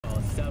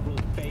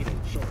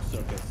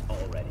circus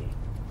already.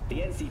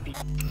 The NCP.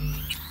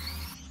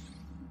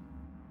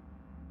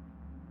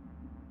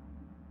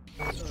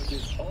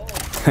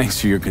 Thanks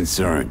for your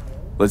concern.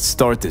 Let's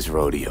start this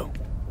rodeo.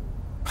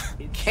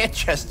 Can't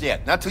just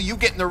yet. Not till you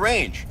get in the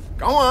range.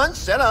 Go on,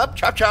 set up,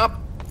 chop chop.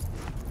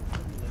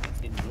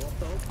 In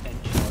Norfolk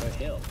and Charter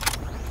Hill.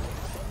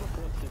 Some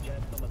reports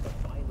suggest some of the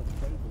violent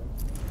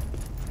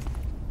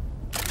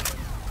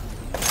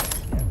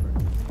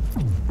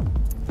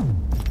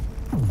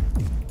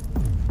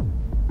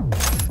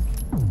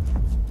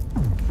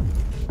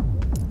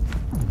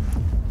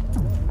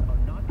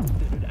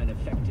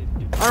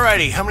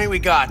Alrighty, how many we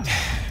got?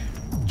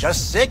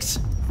 Just 6?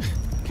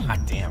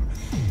 God damn.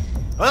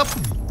 Well,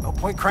 no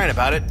point crying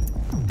about it.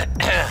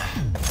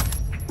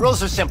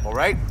 Rules are simple,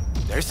 right?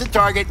 There's the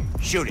target,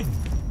 shoot it.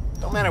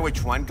 Don't matter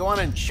which one, go on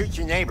and shoot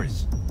your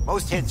neighbors.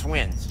 Most hits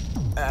wins.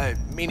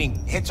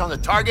 Meaning hits on the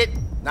target,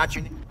 not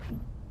your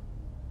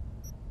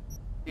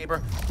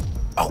neighbor.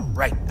 Oh,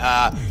 right.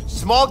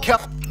 Small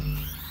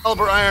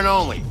caliber iron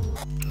only.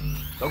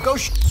 So go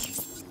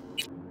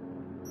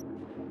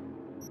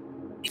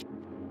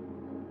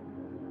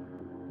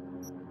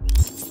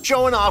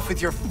showing off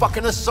with your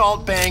fucking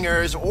assault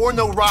bangers or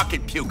no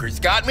rocket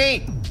pukers, got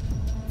me?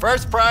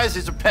 First prize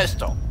is a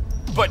pistol,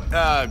 but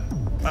a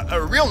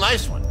real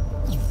nice one.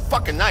 It's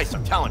fucking nice,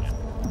 I'm telling you.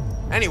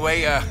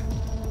 Anyway,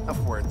 enough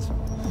words.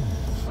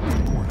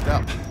 Worked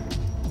up.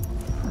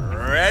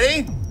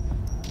 Ready?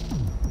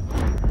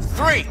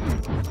 3,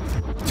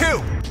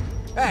 2.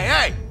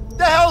 Hey,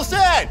 the hell's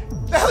that?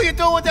 The hell you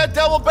doing with that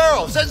double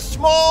barrel? It says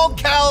small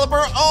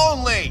caliber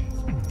only.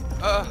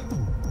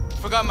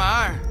 Forgot my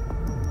iron.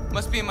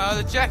 Must be in my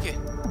other jacket.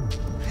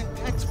 And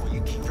that's where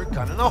you keep your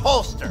gun in a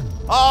holster.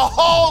 A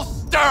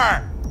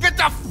holster! Get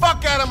the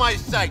fuck out of my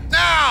sight,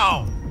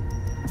 now!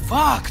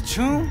 Fuck,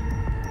 Choom.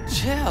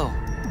 Chill.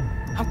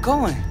 I'm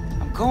going.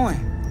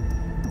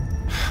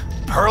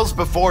 Pearls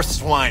before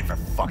swine, for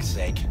fuck's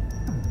sake.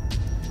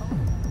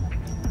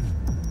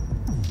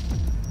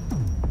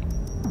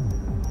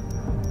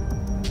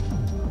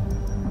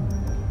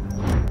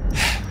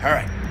 All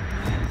right.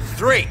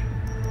 3,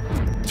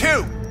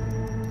 2,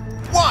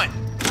 1.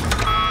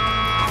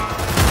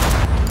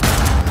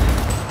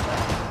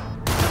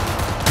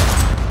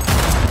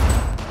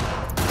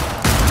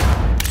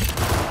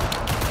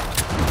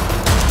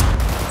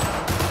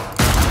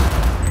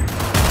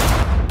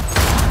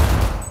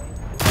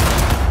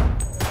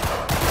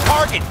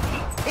 Target!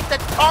 Hit the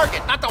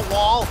target, not the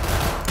wall!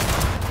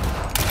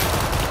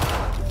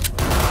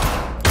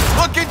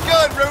 Looking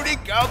good, Rudy!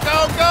 Go,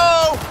 go,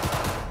 go!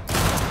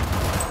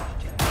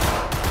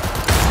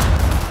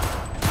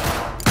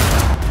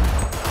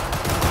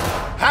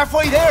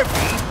 Halfway there, B.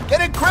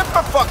 Get a grip,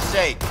 for fuck's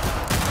sake!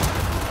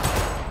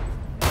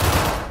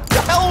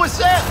 The hell was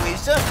that,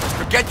 Lisa?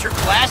 Forget your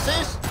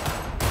glasses?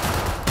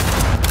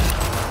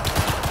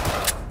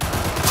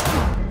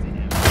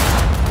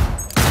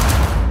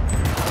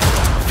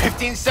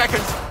 15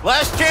 seconds.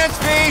 Last chance,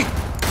 V.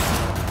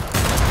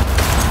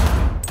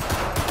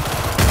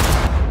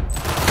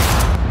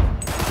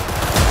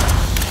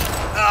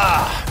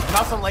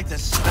 Nothing like the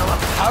smell of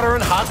powder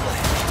and hot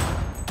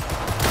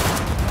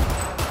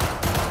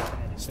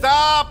lead.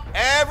 Stop!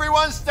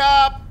 Everyone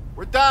stop!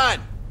 We're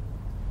done.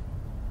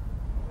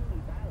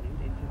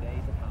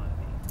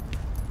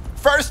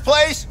 First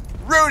place,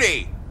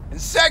 Rudy.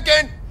 And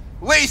second,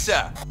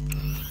 Lisa.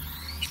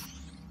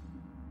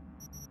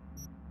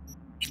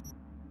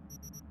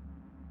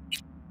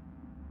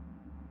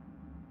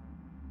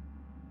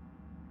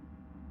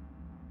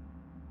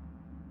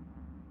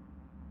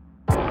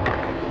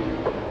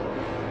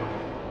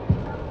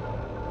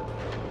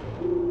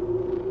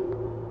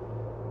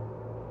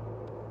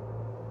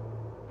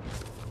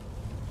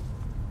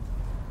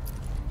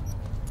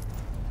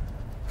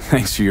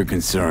 Thanks for your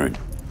concern.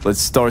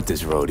 Let's start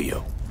this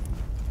rodeo.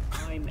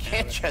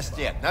 Can't just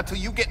yet. Not till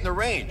you get in the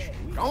range.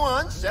 Go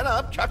on, set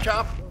up, chop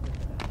chop.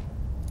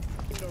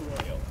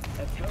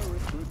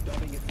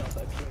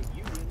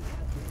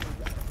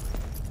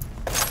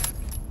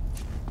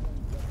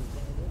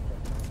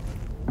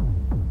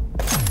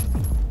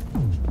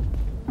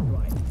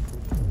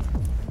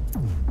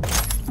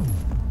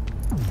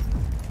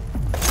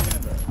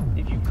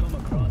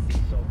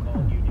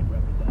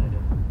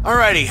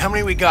 Alrighty, how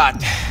many we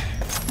got?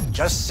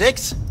 Just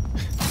 6?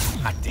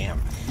 God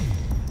damn.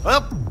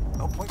 Well,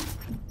 no point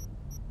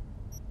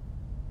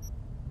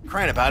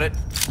crying about it.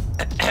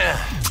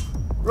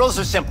 Rules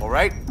are simple,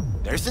 right?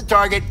 There's the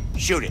target,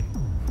 shoot it.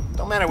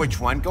 Don't matter which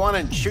one, go on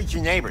and shoot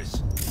your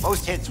neighbors.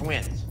 Most hits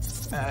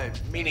wins.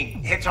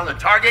 Meaning hits on the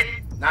target,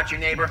 not your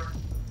neighbor.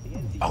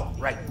 Oh,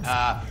 right.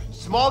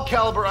 Small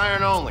caliber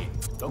iron only.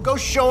 Don't go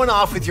showing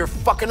off with your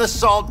fucking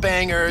assault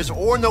bangers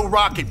or no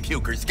rocket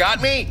pukers,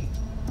 got me?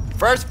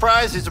 First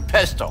prize is a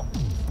pistol,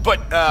 but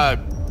a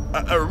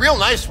real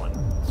nice one.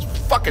 It's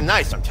fucking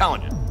nice, I'm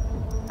telling you.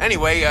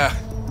 Anyway,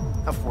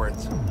 enough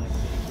words.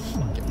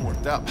 Getting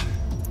worked up.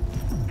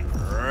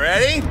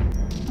 Ready?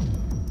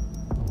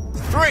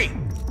 3,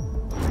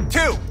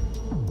 2.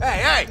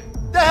 Hey,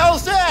 the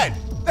hell's that?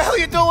 The hell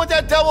you doing with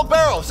that double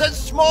barrel? It says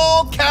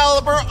small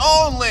caliber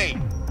only.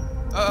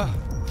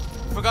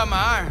 Forgot my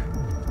iron.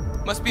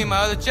 Must be in my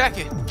other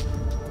jacket.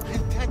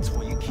 And that's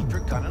why you keep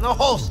your gun in a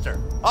holster.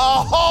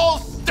 A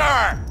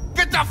holster!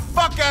 Get the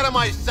fuck out of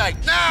my sight,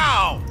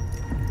 now!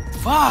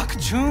 Fuck,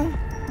 June.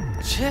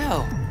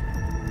 Chill.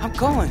 I'm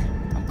going.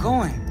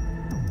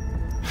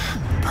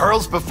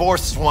 Pearls before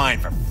swine,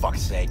 for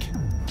fuck's sake.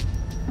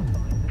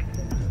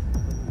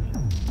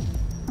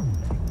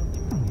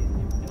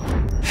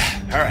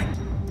 All right.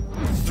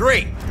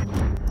 3,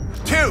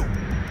 2,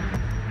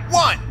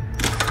 1.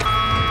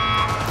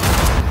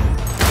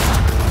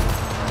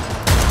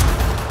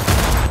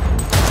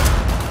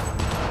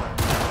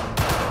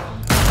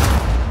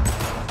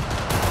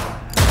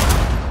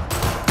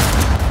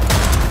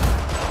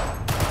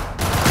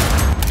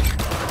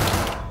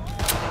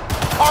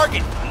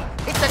 Target!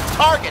 Hit the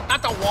target,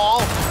 not the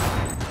wall!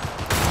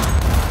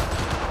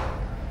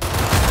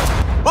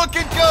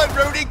 Looking good,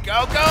 Rudy!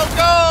 Go, go,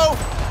 go!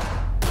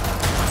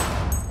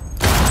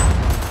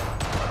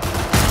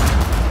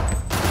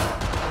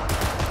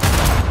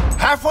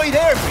 Halfway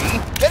there, V!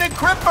 Get a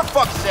grip, for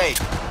fuck's sake!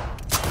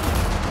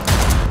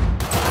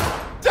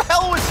 The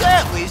hell was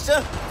that,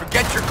 Lisa?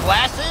 Forget your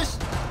glasses?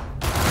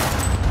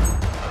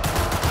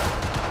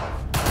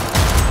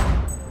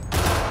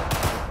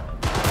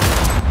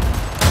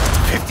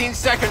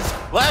 Seconds.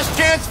 Last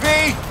chance,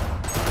 V!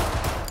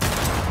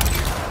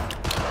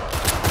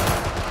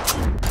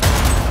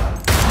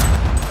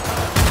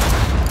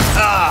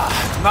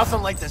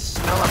 Nothing like the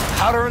smell of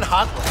powder and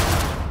hot lead.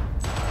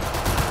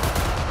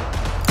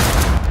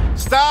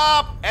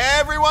 Stop!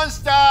 Everyone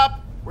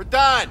stop! We're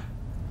done!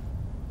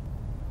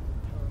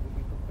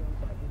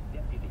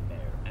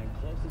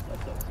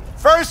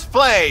 First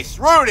place,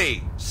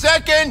 Rudy.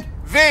 Second,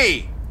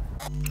 V.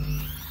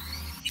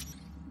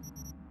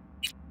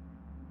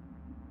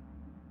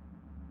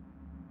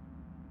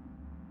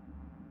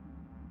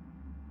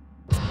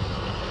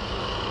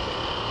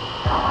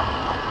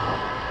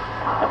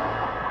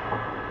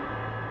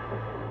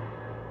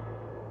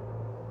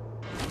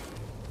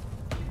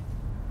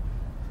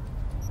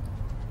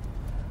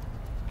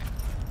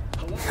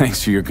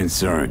 Thanks for your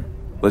concern.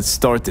 Let's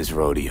start this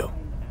rodeo.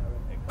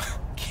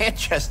 Can't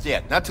just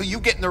yet. Not till you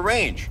get in the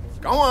range.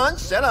 Go on,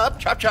 set up,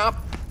 chop chop.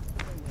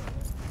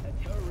 A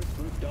terrorist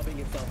group dubbing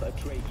itself a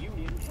trade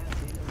union has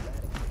been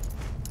eradicated.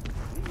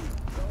 These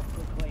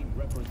self-proclaimed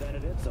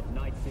representatives of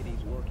Night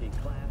City's working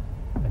class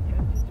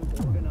attempted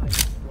to organize a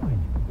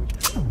strike, which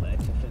could have led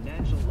to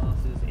financial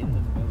losses in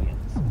the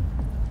millions.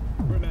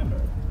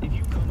 Remember, if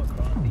you come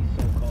across these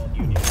so-called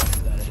union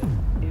representatives,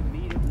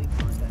 immediately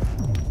contact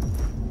them.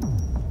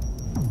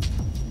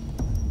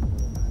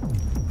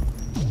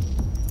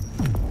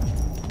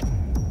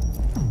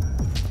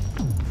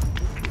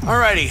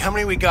 Alrighty, how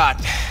many we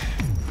got?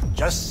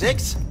 Just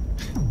 6?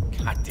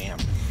 God damn.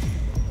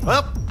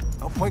 Well,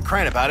 no point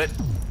crying about it.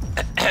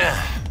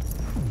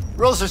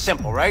 Rules are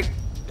simple, right?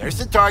 There's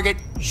the target,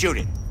 shoot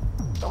it.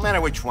 Don't matter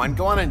which one,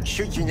 go on and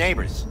shoot your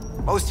neighbors.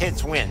 Most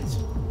hits wins.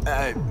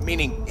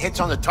 Meaning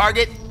hits on the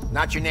target,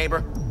 not your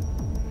neighbor.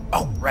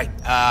 Oh, right,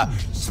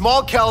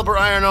 small caliber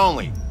iron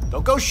only.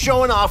 Don't go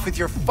showing off with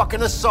your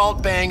fucking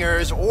assault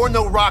bangers or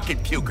no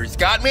rocket pukers,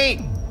 got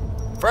me?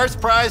 First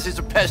prize is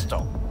a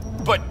pistol.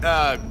 But,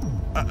 a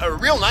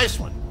real nice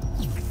one.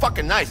 It's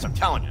fucking nice, I'm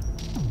telling you.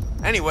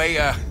 Anyway,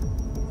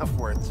 enough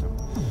words. I'm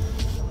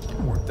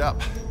getting worked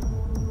up.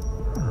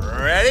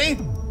 Ready?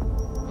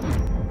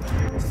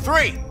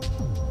 3,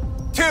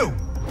 2.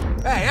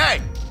 Hey,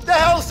 the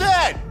hell's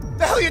that?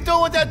 The hell you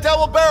doing with that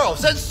double barrel? It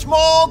says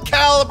small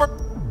caliber.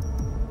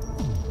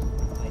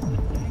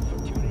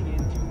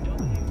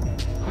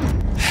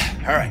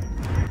 All right.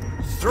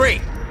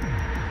 3,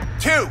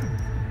 2,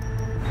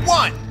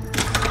 1.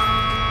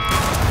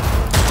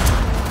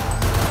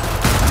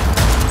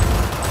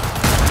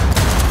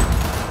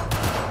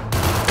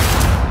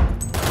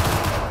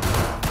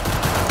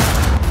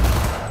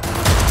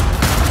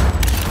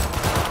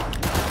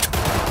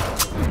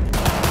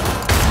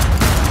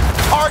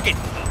 Target!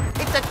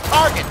 Hit the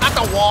target, not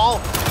the wall!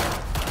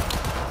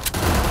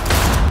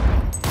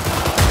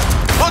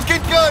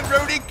 Looking good,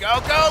 Rudy! Go,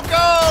 go,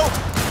 go!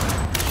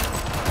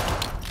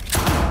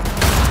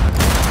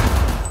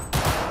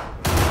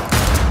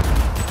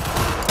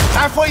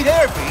 Halfway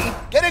there, V!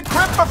 Get a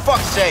grip, for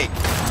fuck's sake!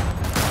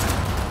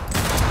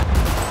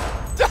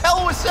 The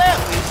hell was that,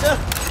 Lisa?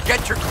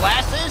 Forget your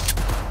glasses?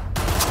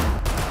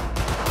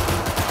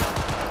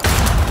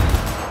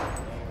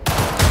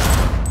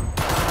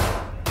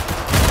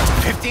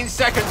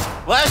 Seconds.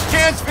 Last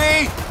chance, V!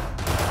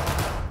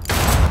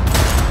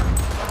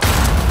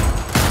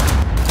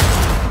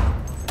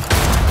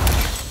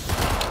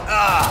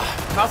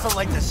 Nothing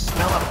like the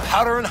smell of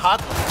powder and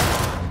hot lead.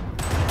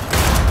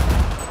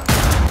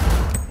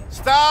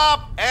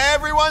 Stop!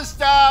 Everyone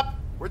stop!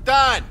 We're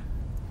done!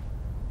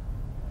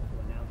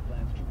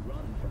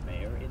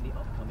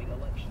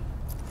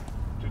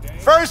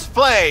 First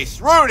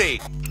place, Rudy!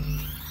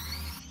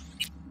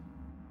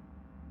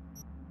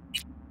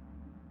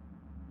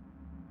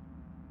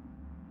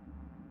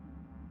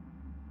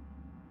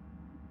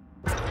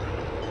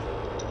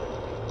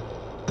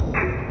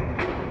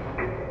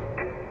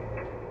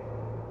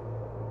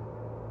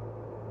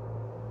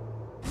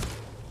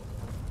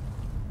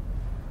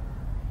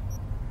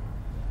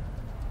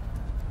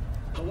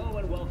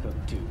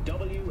 to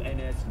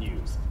WNS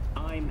News.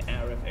 I'm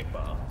Arif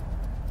Iqbal.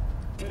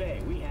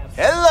 Today we have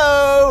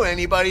Hello,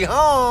 anybody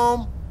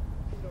home?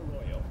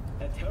 Royal,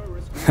 a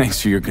terrorist group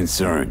Thanks for your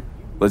concern.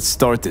 Let's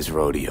start this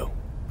rodeo.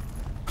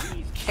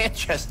 Can't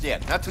just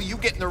yet, not till you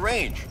get in the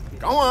range.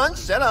 Go on,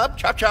 set up,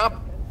 chop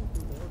chop.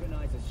 to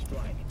organize a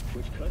strike,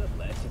 which could have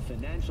led to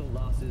financial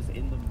losses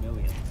in the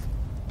millions.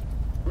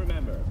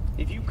 Remember,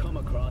 if you come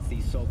across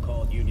these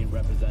so-called union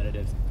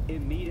representatives,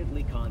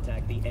 immediately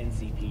contact the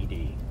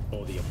NCPD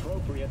or the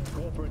appropriate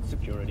corporate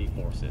security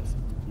forces.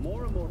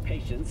 More and more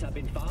patients have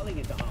been filing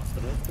into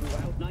hospitals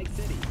throughout Night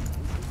City.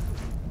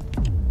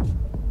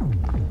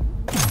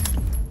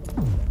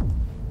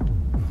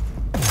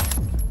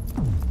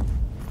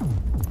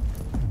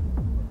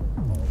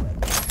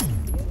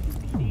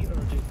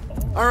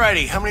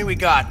 Alrighty, how many we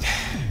got?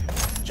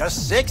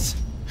 Just 6?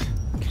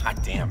 God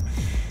damn.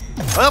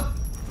 Well,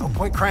 no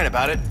point crying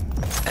about it.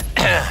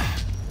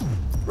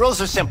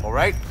 Rules are simple,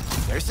 right?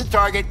 There's the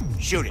target,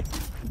 shoot it.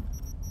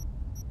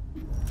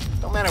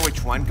 Don't matter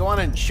which one, go on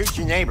and shoot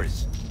your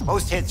neighbors.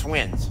 Most hits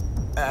wins.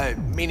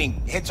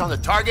 Meaning hits on the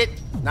target,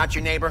 not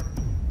your neighbor.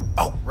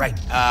 Oh, right,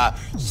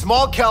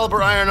 small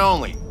caliber iron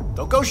only.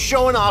 Don't go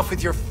showing off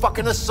with your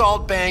fucking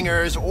assault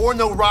bangers or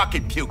no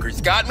rocket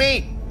pukers, got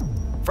me?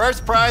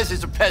 First prize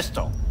is a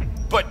pistol,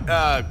 but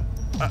a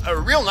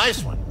real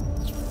nice one.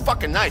 It's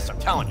fucking nice, I'm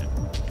telling you.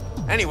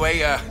 Anyway,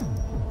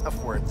 enough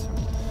words.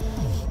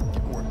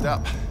 Getting worked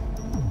up.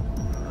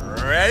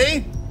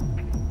 Ready?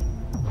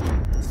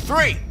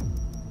 3,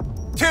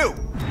 2.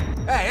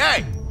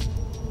 Hey!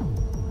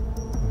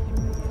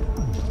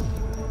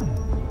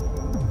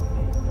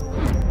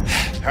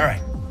 All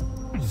right.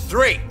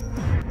 3,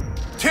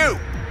 2,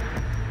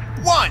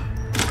 1.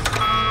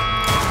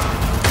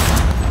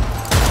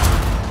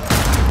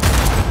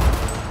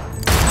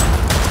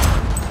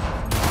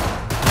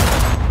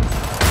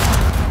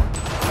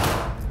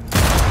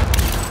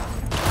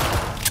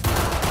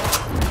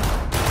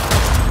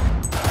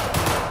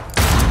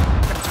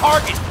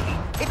 Target!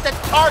 Hit the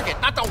target,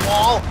 not the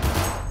wall!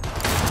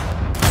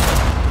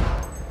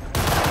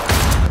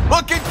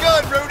 Looking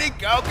good, Rudy!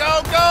 Go,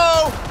 go,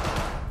 go!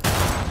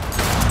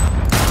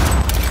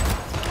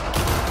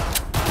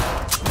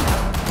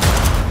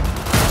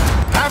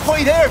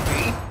 Halfway there,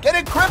 V! Get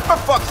a grip for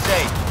fuck's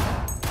sake!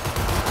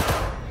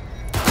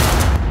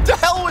 The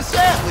hell was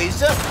that,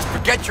 Lisa?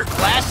 Forget your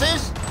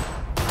glasses?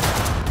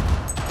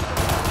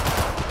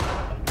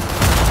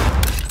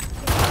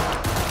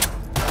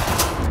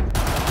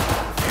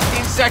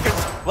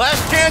 Seconds.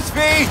 Last chance, V!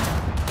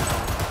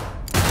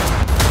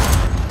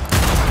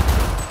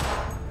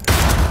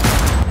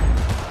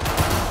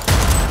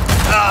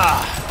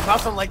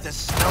 Nothing like the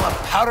smell of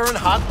powder and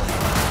hot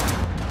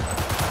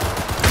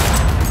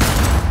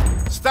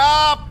lead.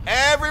 Stop!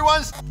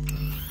 Everyone's...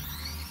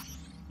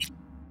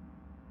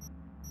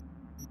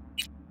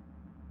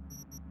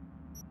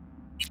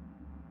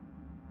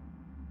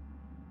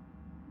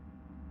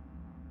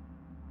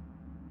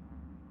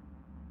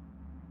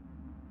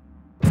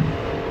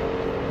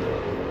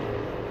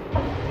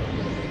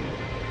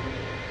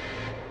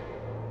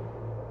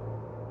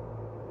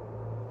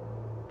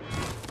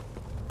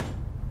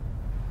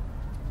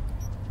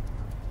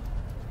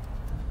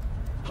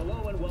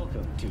 Hello and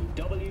welcome to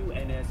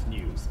WNS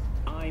News.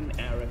 I'm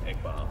Arif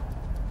Iqbal.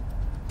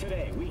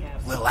 Today we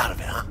have A little out of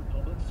it, huh?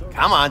 public service.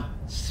 Come on,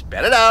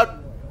 spit it out. A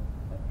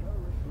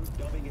terrorist group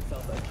dubbing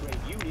itself a trade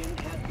union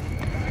has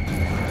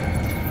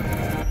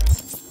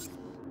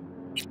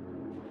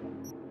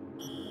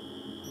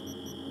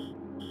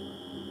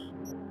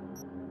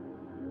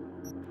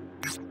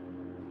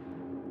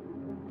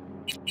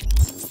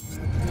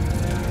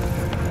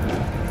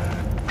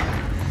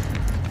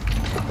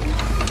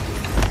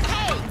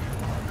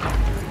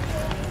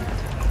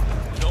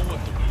You know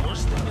what the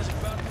worst thing is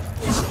about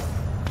this?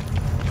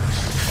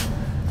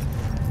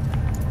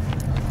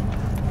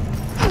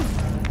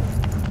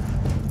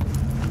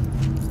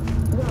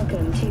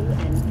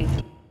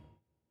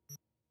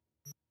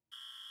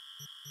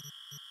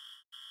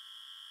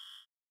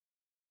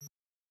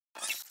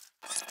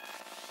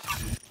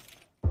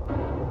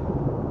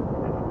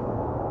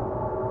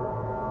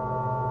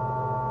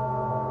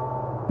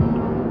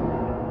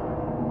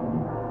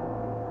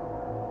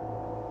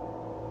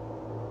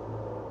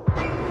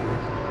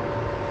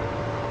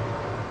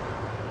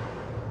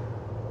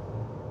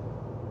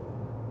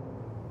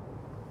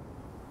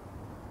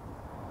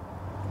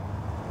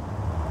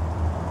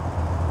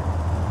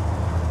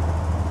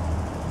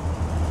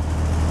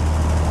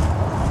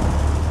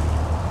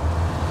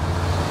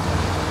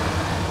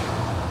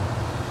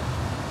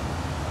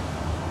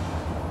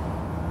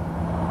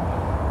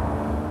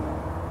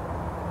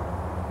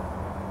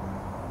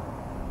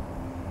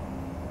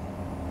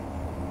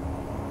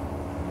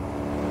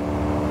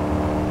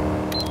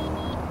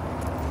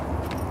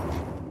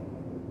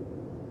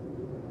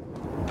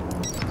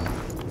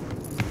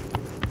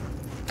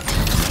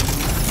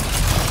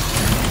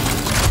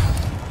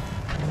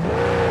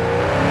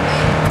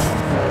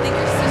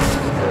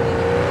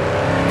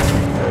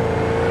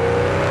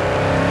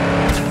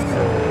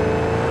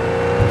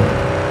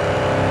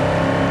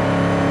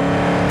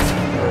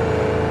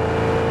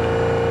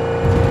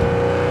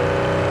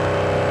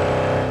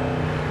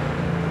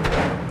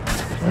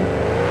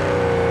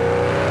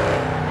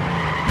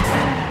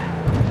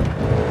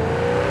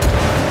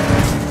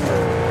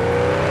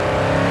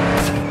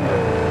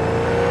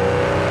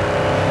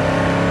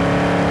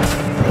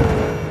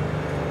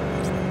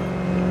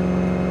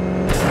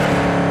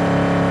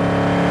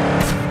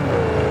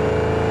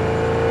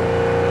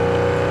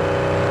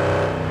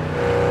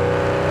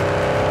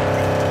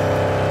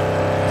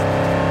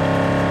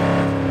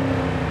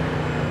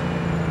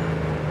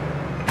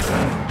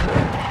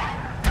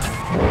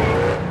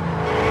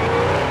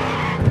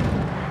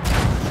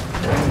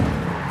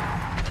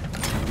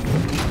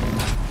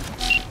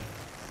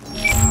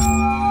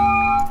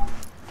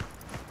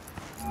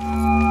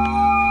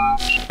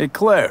 Hey,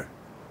 Claire.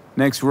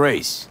 Next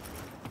race.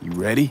 You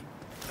ready?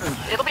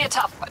 It'll be a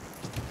tough one.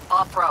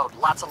 Off-road,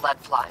 lots of lead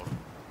flying.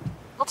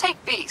 We'll take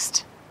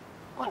Beast.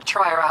 I want to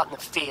try her out in the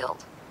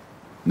field.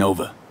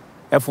 Nova.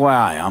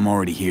 FYI, I'm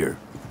already here.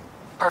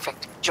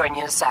 Perfect. Join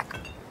you in a sec.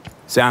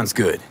 Sounds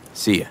good.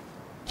 See ya.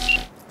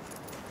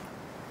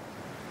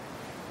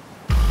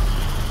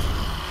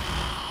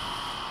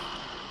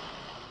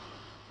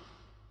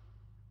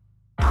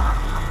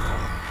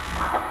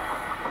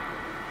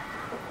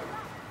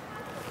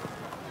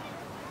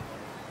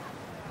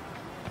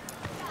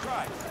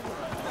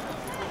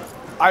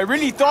 I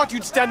really thought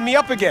you'd stand me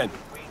up again.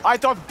 I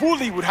thought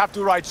Bully would have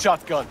to ride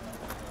shotgun.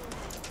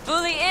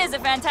 Bully is a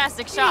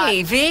fantastic shot.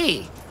 Hey,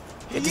 V.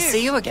 Good to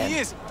see you again. He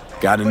is.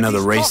 Got But another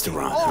he's race to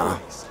talking run, huh?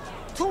 always.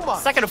 Too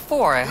much. Second of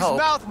 4, I His hope.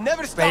 mouth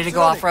never stops Ready to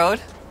go running.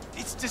 off-road?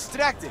 It's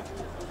distracting.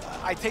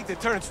 I take the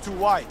turns too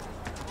wide.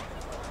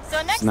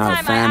 So next not a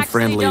time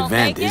fan-friendly I actually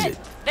event, don't is make it?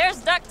 There's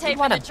duct tape You in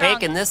want the to trunk.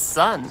 bake in this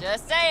sun.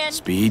 Just saying.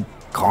 Speed,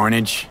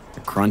 carnage, a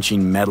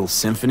crunching metal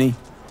symphony.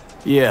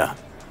 Yeah,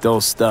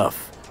 dull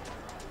stuff.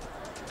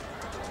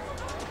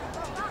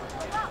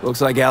 Looks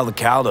like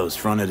Aldecaldo's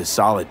fronted a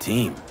solid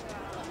team.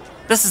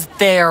 This is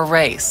their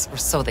race, or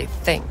so they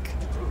think.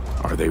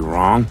 Are they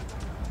wrong?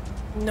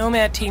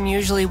 Nomad team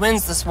usually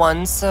wins this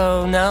one,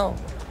 so no.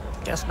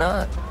 Guess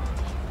not.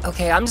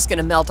 Okay, I'm just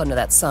gonna melt under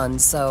that sun,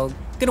 so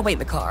gonna wait in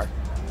the car.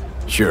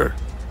 Sure.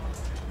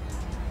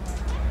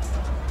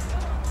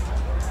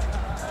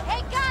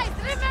 Hey guys,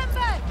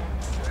 remember!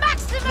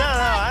 Maximum! No,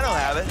 I don't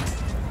have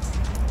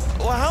it.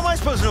 Well, how am I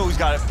supposed to know who's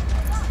got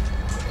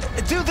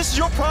it? Dude, this is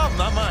your problem,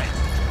 not mine.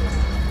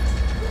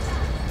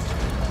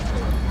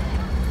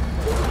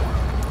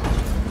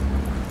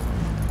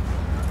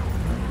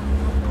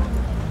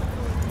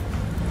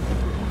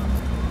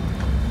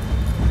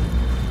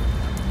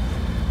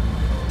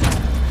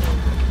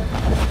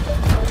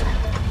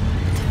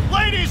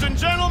 Ladies and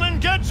gentlemen,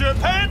 get your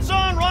pants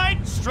on right,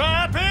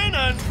 strap in,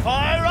 and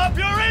fire up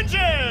your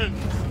engines!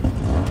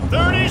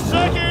 30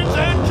 seconds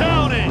and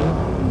counting!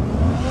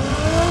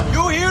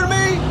 You hear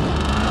me?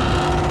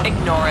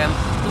 Ignore him.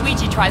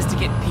 Luigi tries to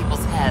get in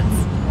people's heads.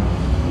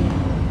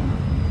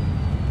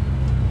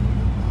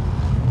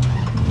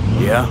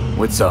 Yeah?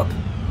 What's up?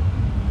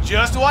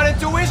 Just wanted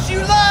to wish you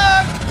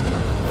luck!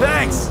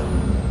 Thanks!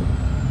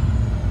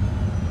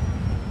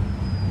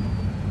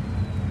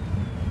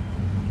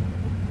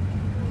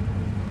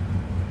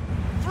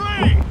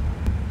 Three,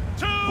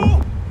 two,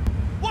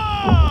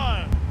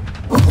 one!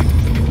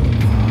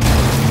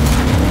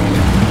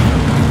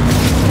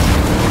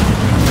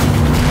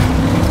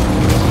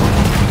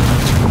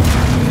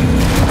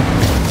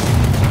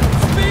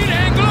 Speed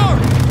and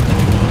glory!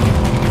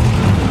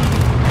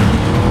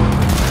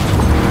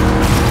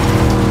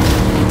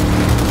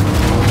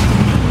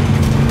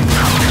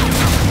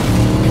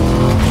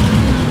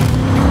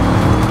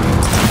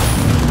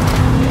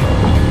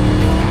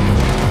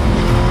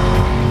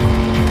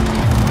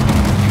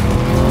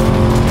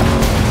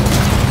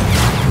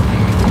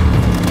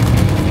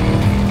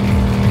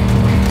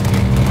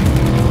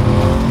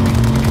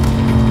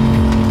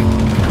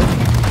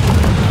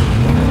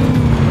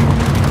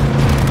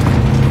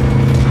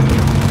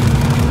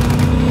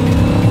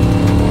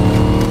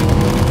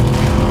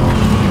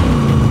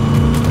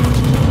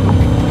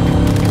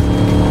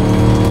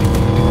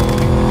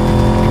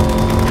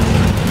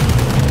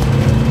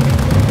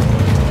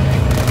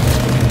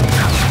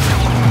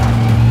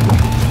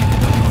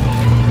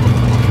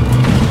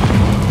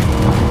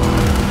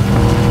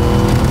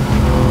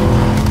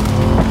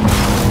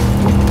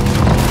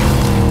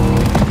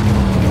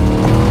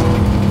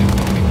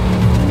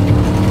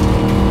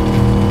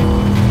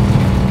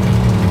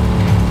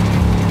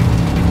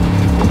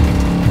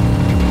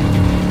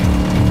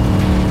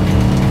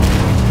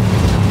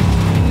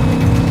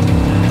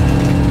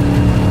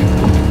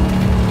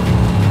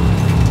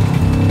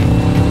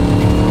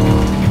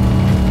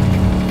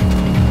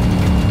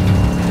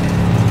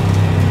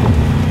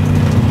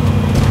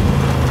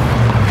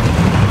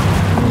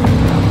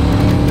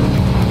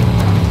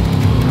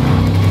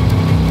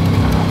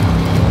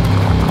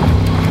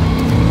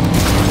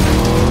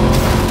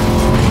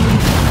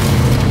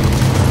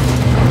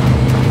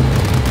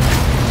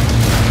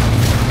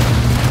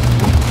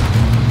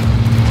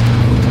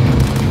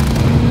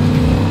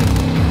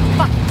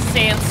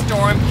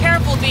 Sandstorm,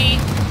 careful, V.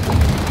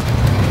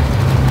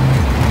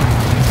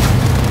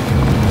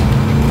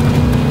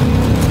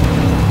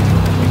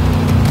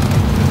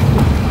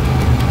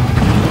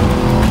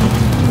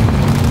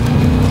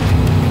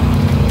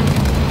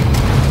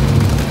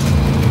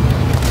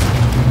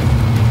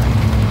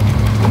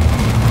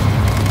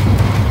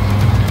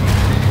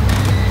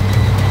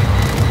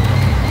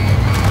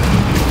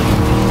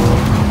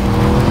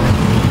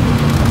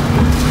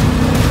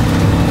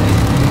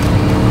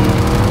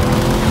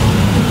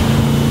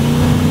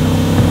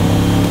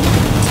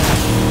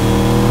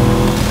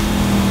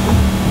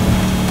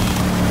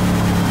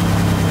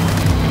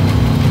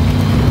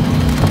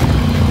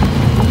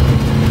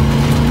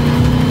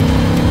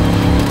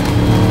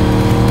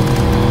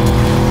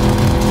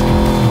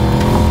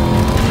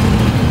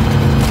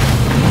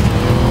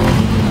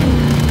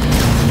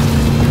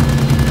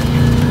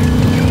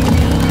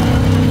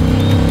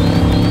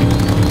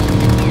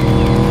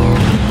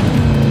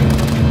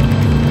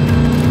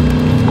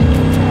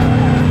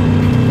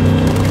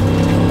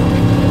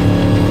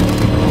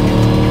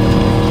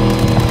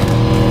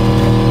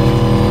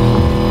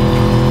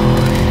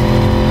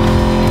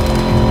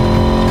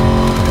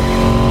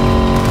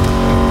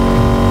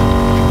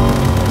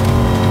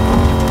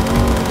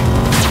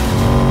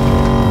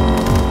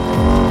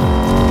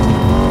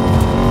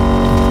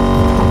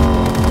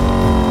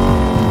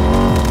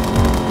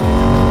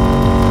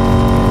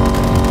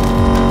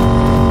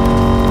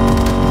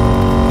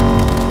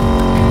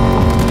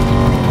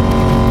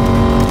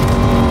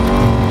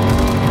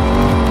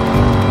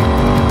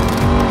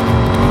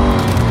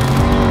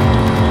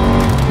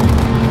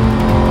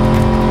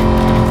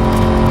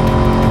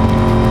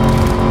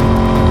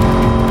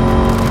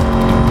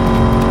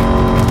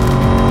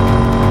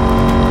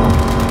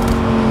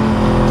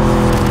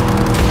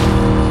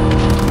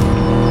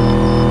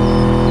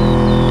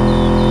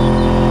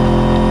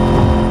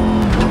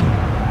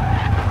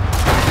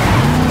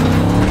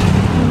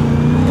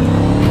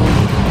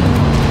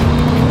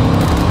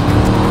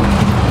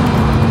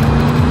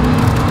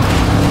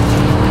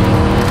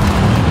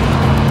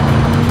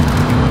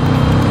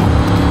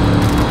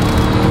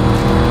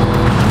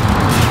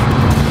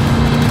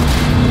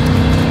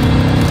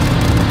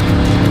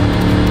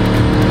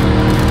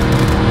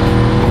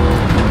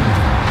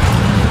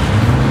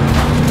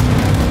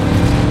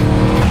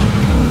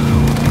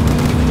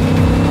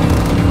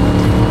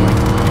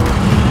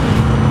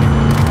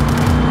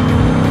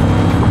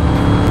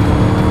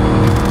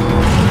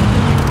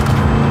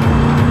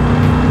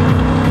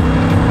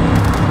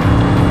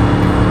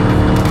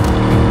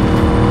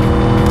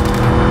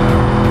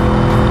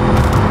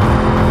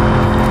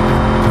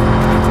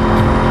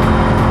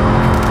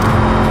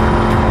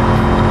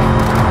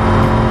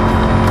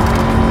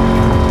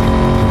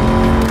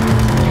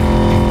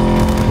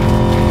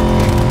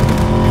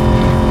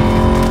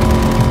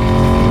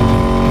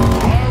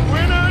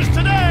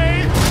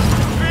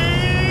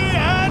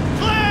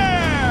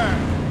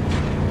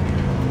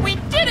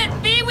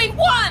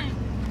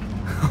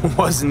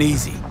 wasn't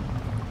easy.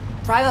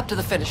 Drive up to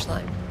the finish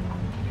line.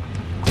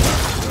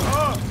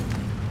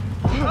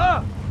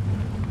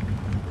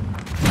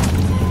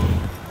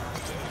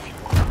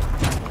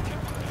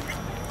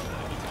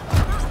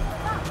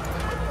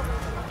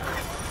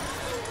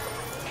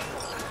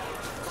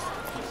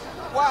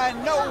 Why,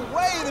 no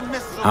way the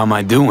missus... How am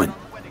I doing?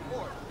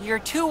 You're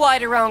too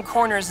wide around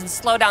corners and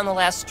slow down the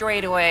last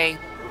straightaway,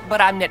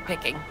 but I'm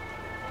nitpicking.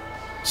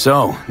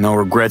 So, no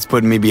regrets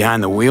putting me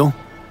behind the wheel?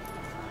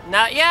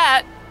 Not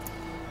yet.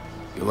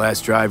 Your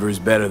last driver is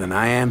better than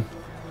I am?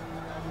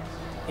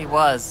 He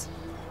was.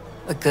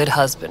 A good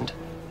husband.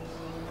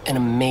 An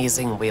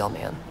amazing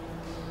wheelman.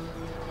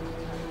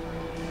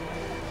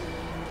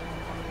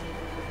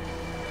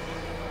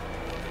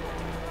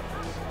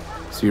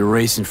 So you're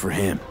racing for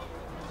him?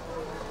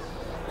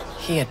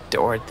 He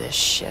adored this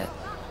shit.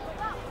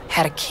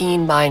 Had a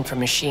keen mind for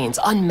machines,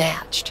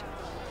 unmatched.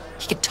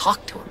 He could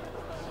talk to him.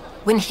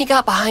 When he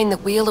got behind the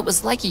wheel, it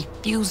was like he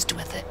fused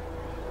with it.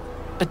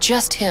 But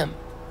just him.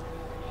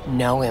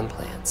 No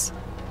implants.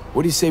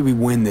 What do you say we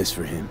win this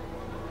for him?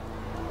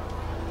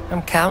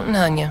 I'm counting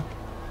on you.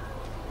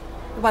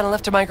 You want a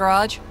lift to my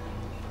garage?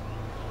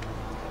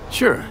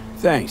 Sure,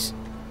 thanks.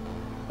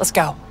 Let's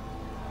go.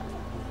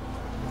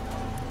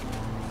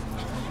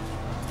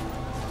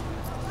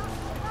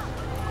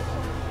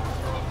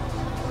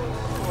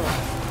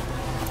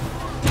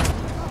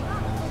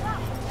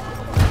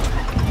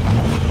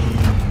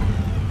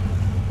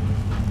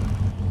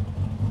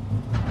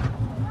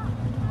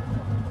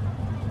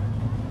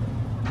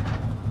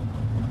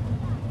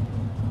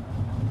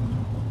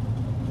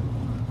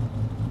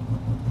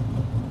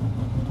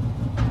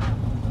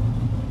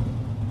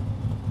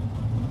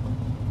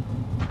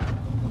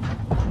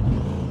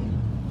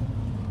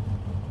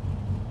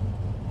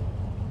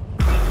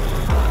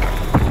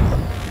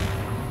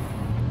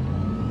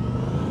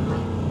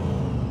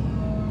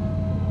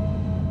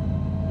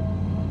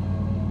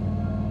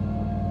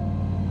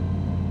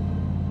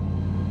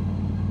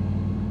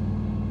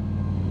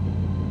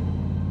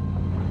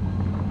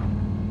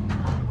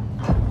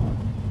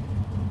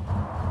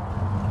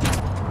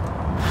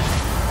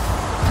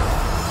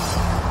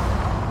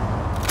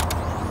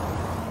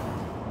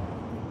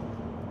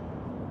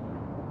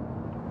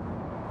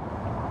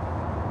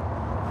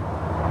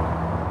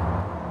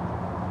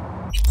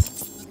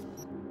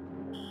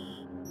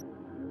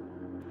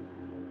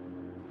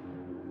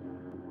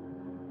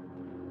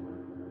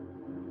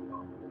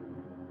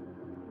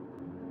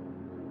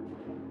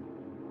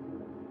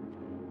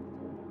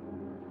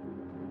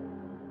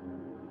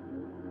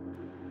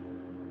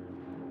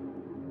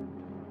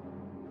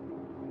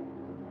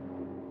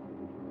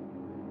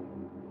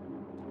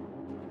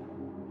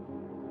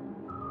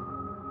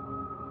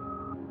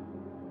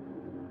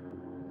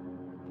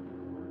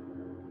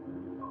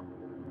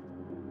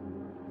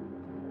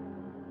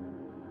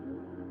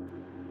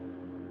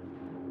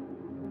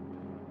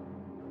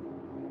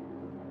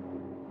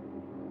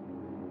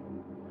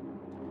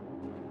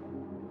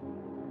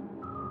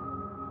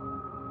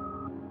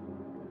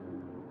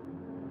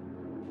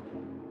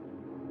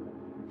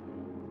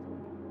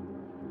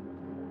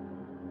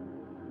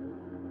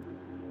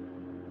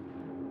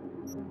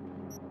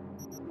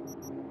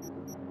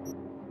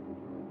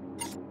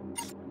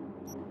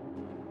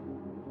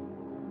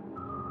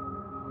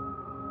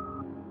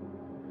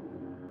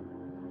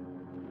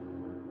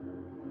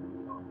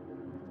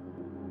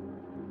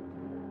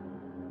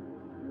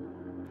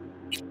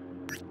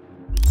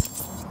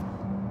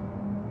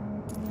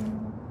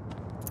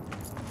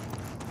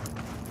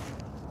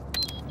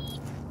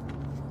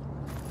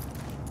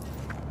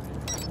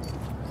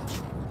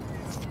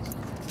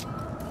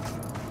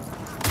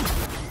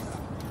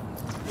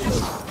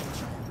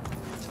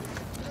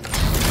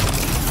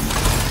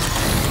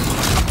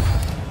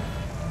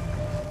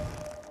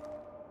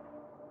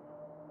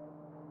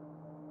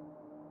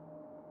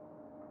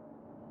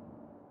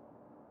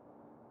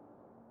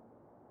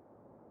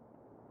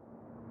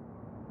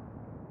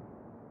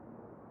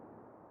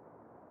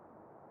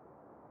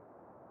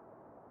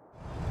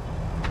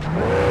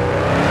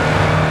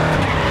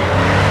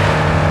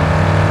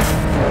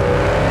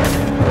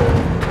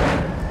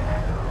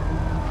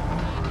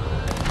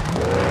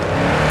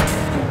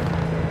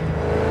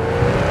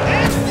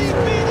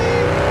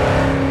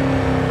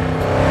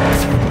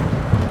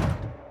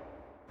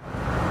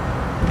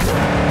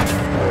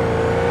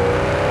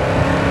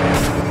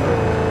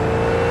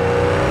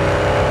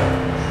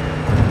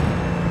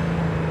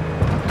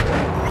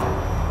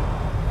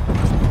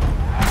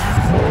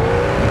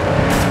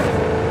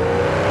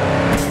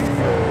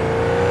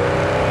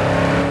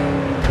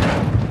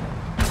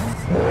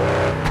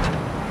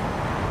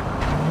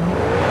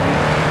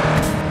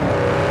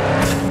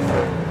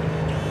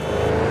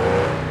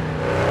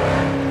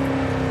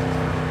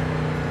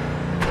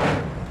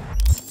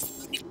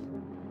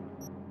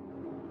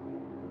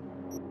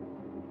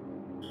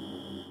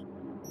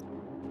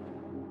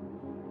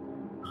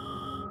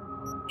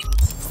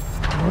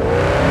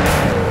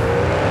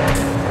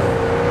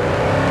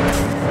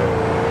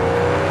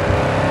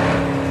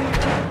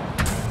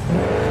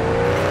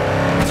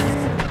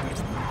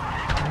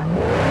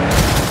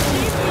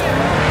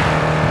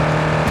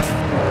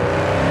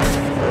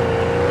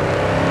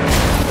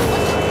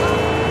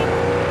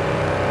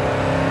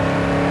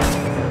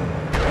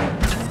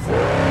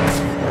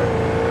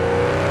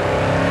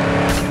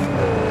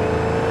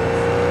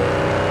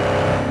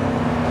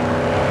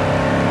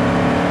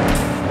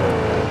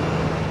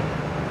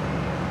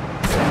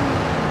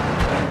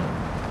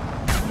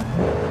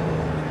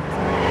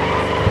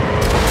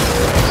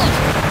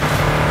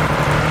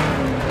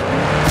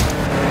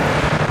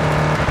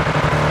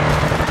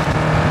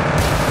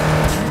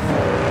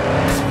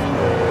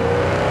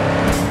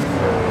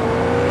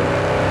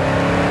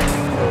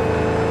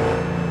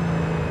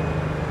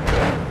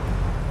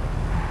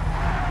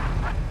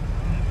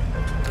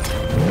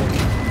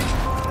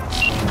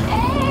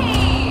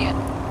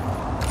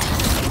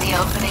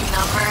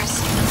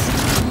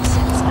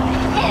 Since I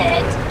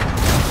hit...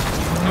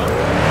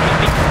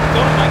 Go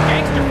to my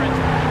gangster friends.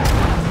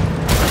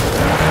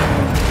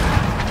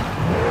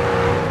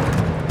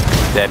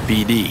 That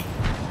BD.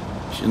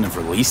 Shouldn't have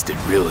released it,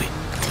 really.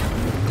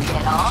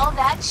 Get all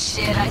that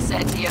shit I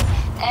said to you.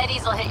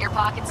 Eddies will hit your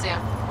pocket soon.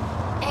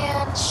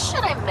 And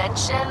should I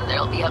mention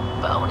there'll be a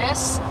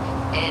bonus?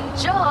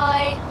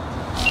 Enjoy!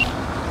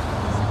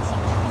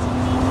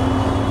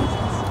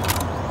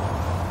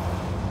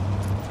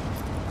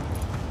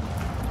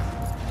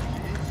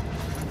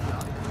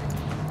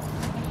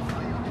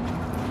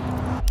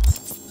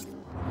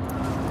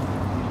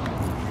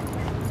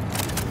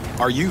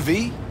 Are you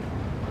V?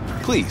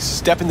 Please,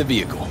 step in the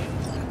vehicle.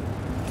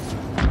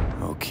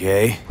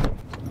 Okay.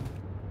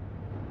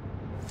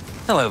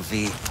 Hello,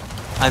 V.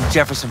 I'm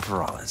Jefferson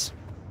Peralez.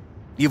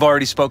 You've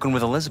already spoken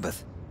with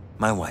Elizabeth,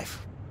 my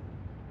wife.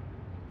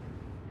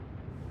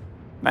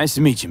 Nice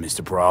to meet you,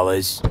 Mr.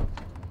 Peralez.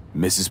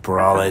 Mrs.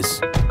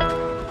 Peralez.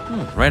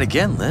 Right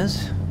again,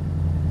 Liz.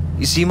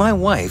 You see, my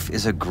wife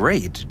is a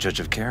great judge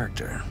of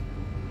character.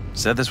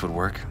 Said this would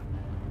work.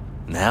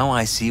 Now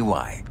I see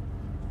why.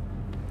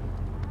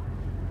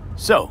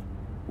 So,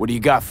 what do you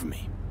got for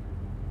me?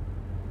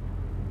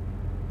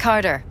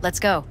 Carter, let's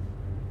go.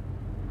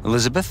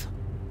 Elizabeth?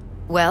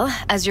 Well,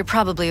 as you're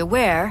probably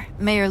aware,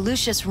 Mayor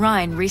Lucius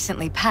Rhine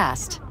recently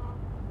passed.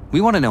 We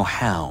want to know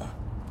how,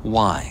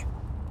 why,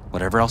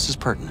 whatever else is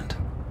pertinent.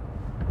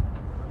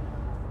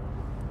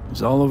 It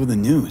was all over the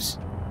news.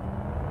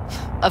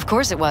 Of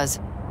course it was.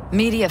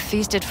 Media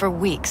feasted for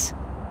weeks.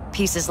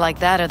 Pieces like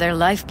that are their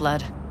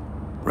lifeblood.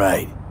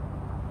 Right.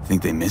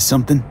 Think they missed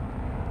something?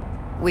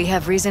 We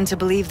have reason to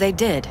believe they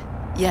did,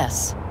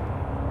 yes.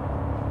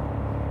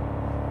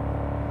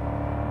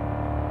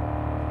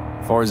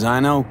 Far as I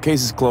know,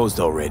 case is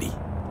closed already.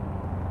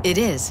 It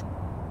is.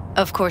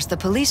 Of course, the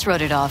police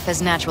wrote it off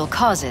as natural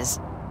causes.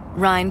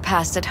 Rhine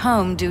passed at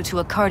home due to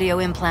a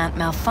cardio implant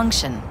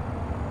malfunction.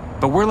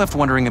 But we're left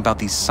wondering about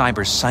the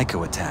cyber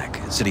psycho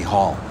attack at City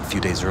Hall a few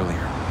days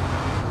earlier.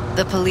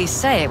 The police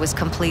say it was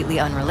completely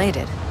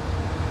unrelated.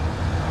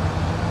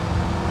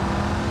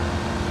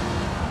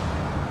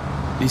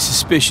 These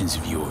suspicions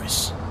of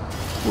yours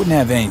wouldn't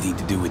have anything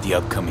to do with the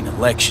upcoming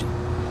election,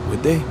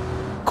 would they?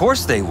 Of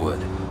course they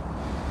would.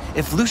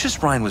 If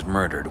Lucius Rhine was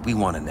murdered, we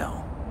want to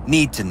know.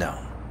 Need to know.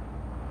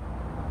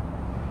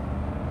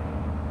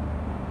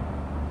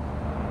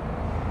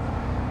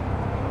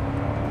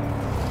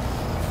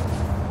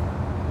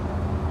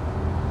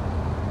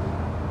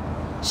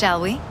 Shall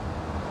we?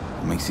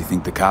 What makes you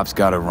think the cops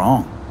got it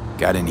wrong?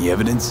 Got any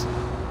evidence?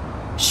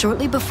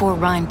 Shortly before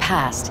Rhine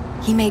passed,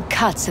 he made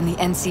cuts in the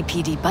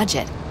NCPD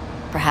budget.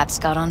 Perhaps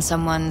got on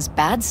someone's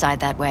bad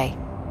side that way.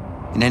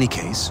 In any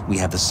case, we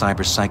have the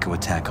cyber psycho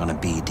attack on a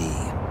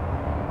BD.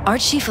 Our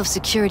chief of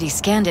security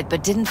scanned it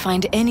but didn't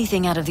find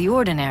anything out of the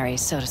ordinary,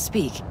 so to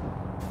speak.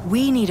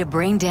 We need a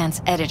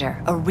braindance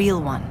editor, a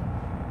real one.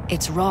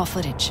 It's raw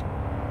footage.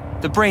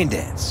 The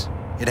braindance.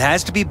 It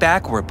has to be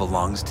back where it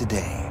belongs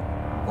today,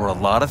 or a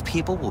lot of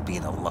people will be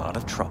in a lot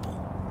of trouble.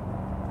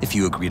 If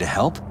you agree to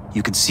help,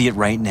 you can see it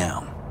right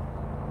now.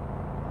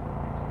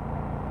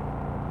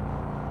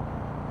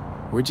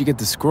 Where'd you get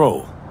the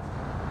scroll?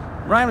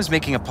 Ryan was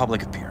making a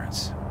public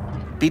appearance.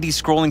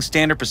 BD's scrolling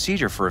standard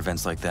procedure for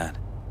events like that.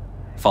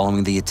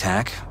 Following the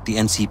attack, the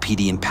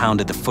NCPD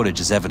impounded the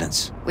footage as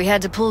evidence. We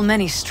had to pull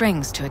many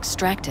strings to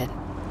extract it.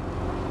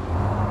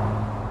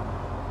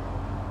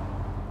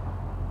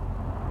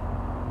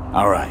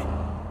 All right.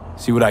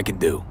 See what I can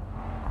do.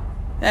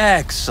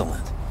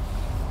 Excellent.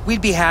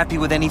 We'd be happy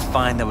with any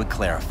find that would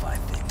clarify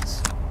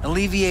things.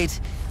 Alleviate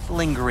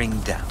lingering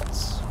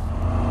doubts.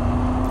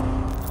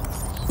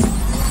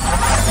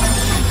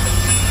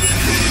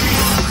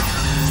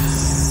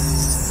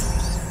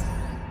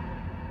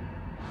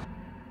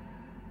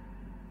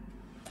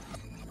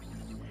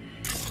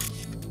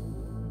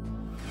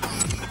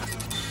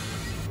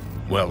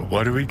 Well,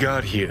 what do we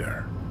got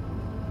here?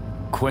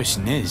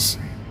 Question is,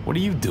 what are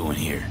you doing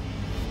here?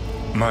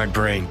 My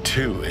brain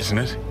too, isn't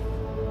it?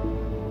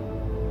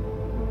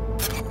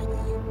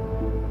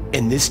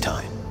 And this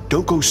time,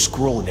 don't go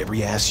scrolling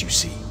every ass you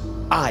see.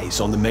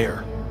 Eyes on the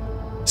mayor.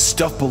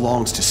 Stuff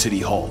belongs to City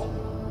Hall.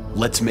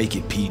 Let's make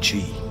it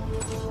PG.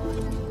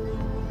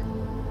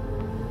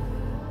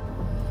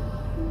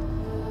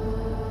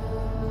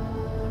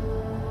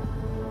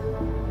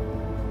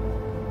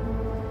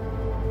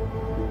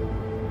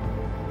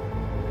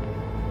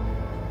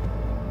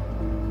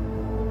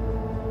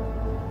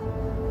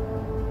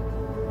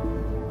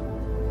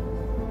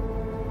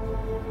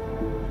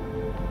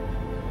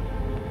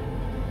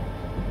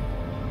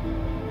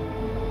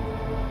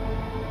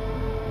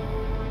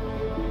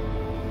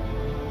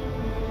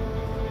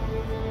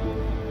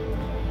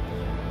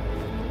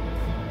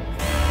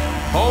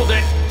 Hold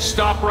it!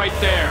 Stop right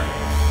there!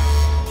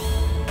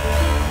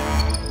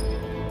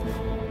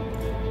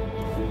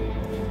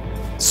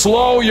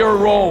 Slow your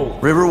roll!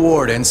 River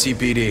Ward,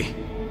 NCPD.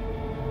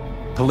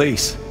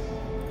 Police.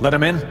 Let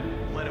him in?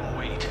 Let him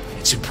wait.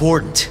 It's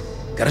important.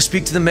 Gotta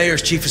speak to the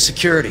mayor's chief of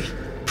security.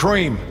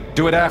 Preem,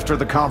 do it after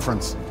the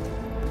conference.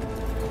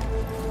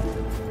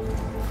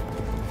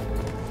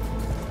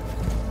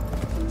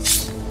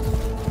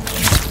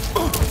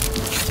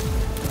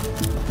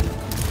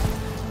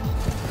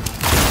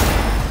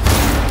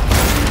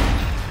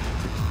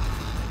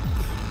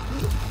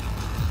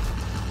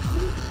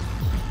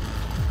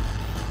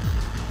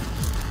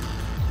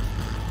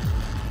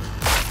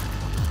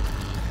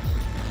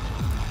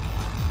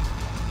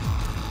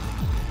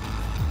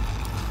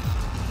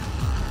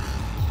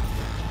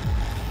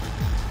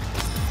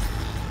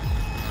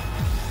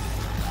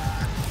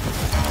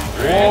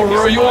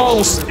 Or you all...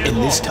 And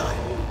this time,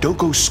 don't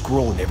go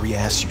scrolling every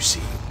ass you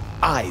see.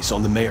 Eyes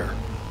on the mayor.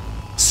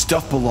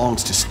 Stuff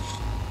belongs to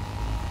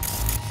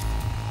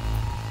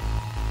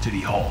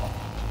City Hall.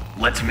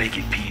 Let's make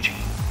it PG.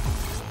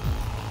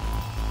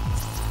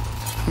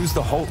 Who's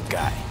the Holt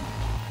guy?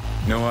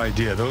 No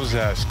idea. Those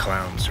ass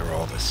clowns are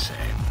all the same.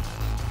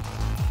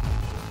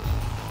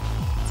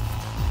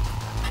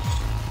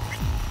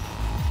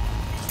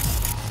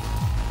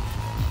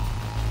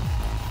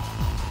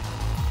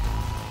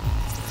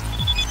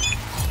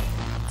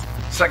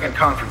 Second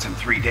conference in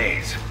 3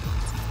 days.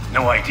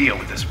 No idea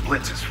what this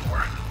blitz is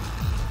for.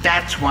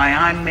 That's why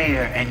I'm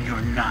mayor and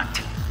you're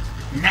not.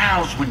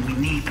 Now's when we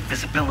need the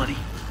visibility.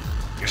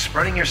 You're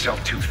spreading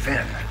yourself too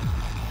thin.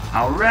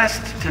 I'll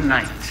rest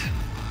tonight.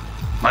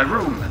 My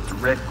room at the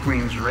Red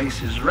Queen's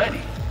race is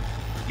ready.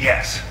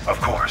 Yes, of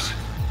course.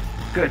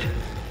 Good.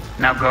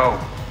 Now go.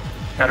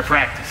 Gotta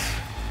practice.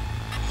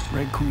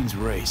 Red Queen's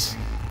race.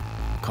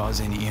 Cause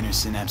any inner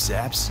synapse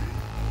zaps?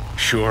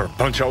 Sure,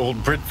 bunch of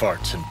old Brit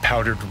farts in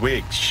powdered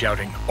wigs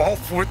shouting,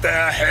 "Off with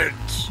their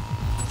heads!"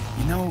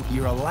 You know,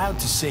 you're allowed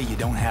to say you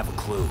don't have a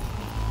clue.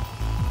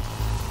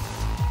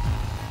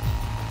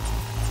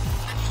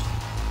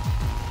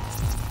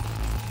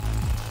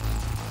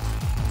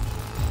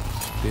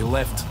 They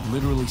left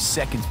literally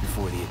seconds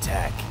before the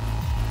attack.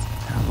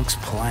 That looks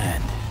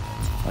planned,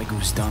 like it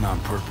was done on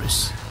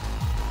purpose.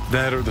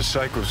 That or the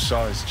psycho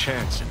saw his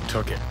chance and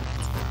took it.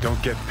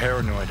 Don't get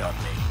paranoid on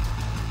me.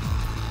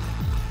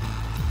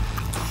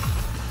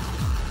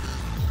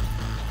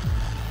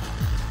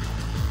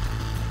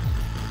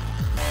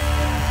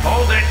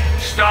 Hold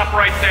it! Stop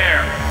right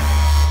there!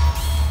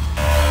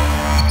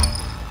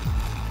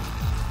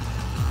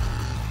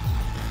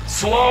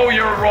 Slow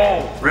your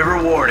roll!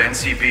 River Ward,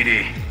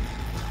 NCPD.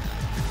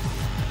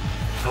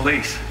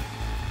 Police.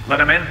 Let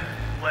him in?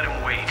 Let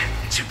him wait.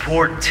 It's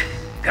important.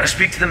 Gotta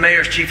speak to the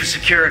mayor's chief of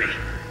security.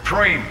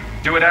 Preem,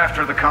 do it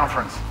after the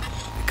conference.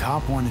 The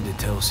cop wanted to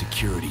tell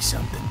security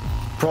something.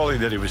 Probably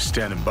that he was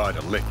standing by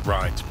to lick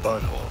Ryan's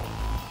butthole.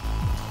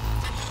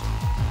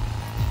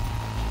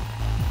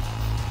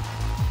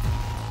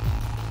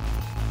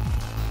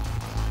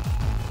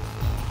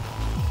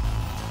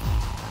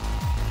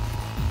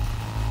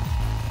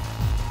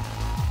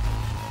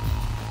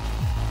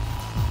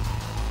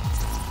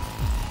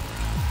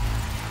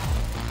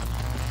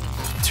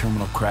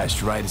 Terminal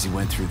crashed right as he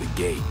went through the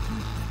gate.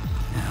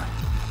 Yeah,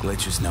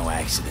 glitch was no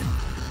accident.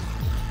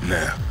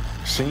 Nah,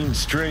 seen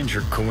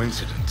stranger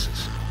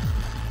coincidences.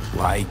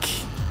 Like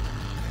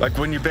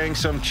when you bang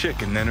some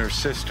chick and then her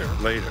sister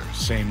later,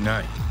 same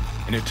night.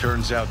 And it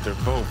turns out they're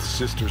both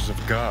sisters of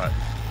God.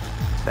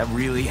 That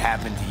really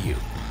happened to you?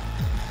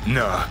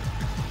 Nah,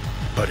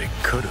 but it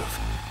could've.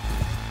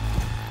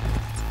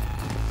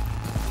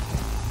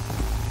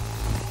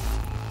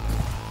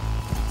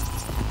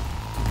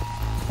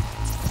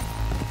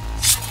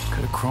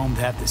 Chromed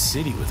half the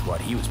city with what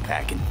he was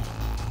packing.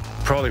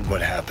 Probably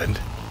what happened.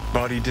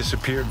 Body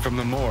disappeared from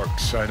the morgue,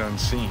 sight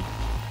unseen.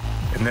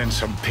 And then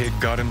some pig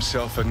got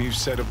himself a new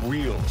set of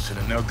wheels and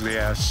an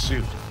ugly-ass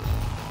suit.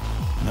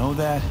 Know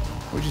that?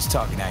 We're just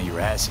talking out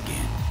your ass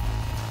again.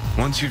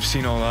 Once you've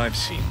seen all I've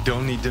seen,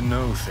 don't need to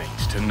know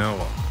things to know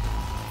them.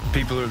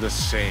 People are the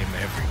same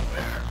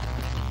everywhere.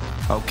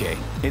 Okay,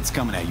 it's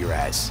coming out your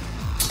ass.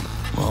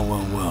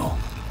 Well.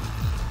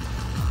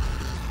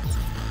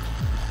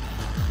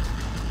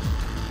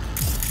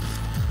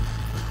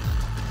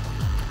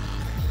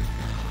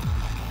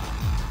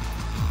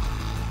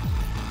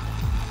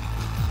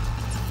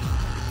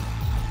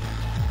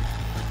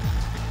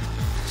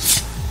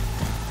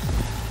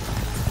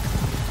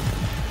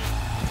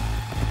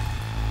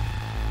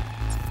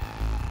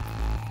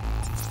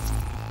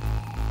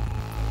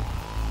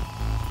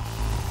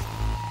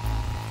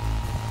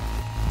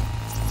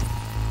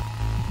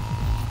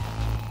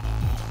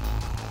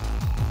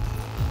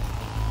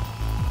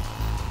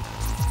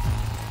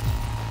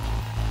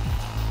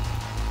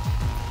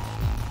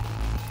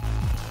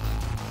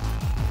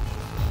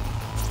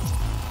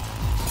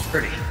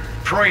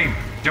 Preem,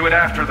 do it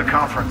after the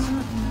conference.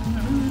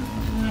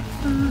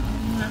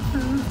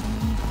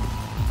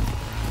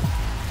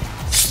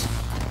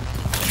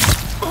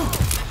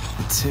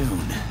 The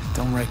tune.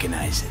 Don't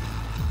recognize it.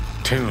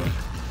 Tune?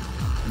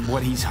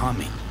 What he's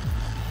humming.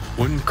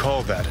 Wouldn't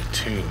call that a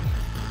tune.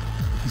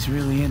 He's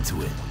really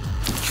into it.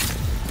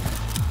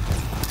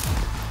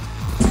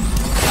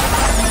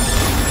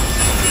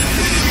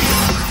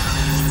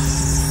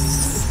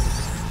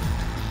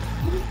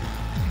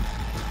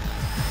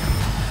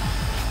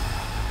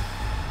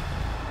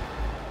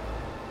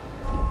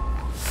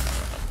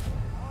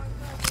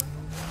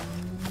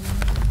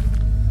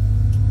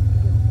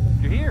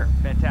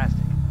 Fantastic.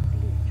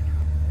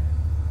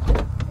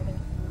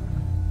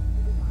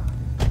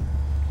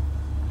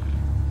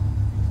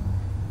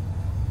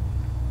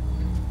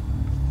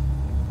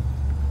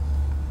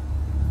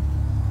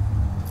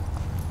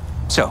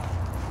 So,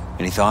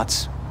 any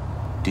thoughts?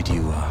 Did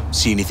you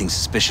see anything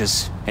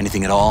suspicious?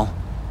 Anything at all?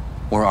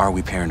 Or are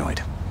we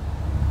paranoid? 'Cause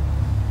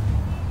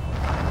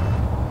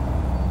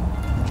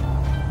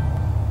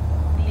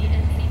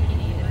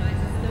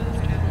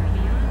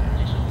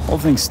Whole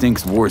thing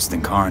stinks worse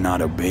than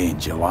Coronado Bay in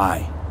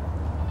July.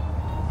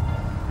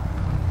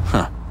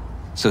 Huh.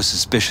 So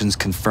suspicions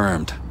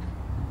confirmed.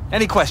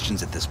 Any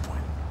questions at this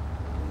point?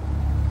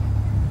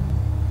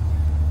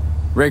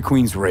 Red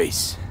Queen's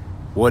race.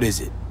 What is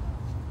it?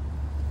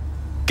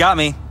 Got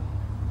me.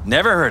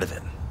 Never heard of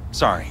it.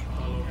 Sorry.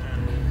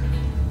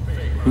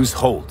 Who's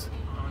Holt?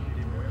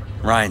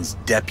 Ryan's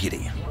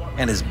deputy.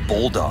 And his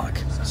bulldog,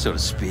 so to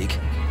speak.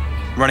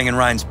 Running in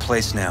Ryan's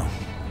place now.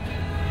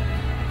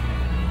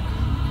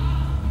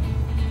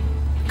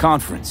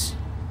 Conference.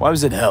 Why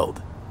was it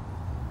held?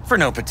 For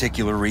no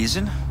particular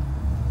reason.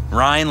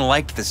 Ryan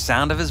liked the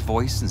sound of his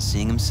voice and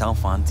seeing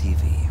himself on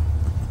TV.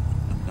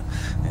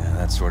 Yeah,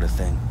 that sort of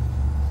thing.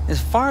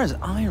 As far as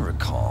I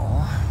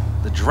recall,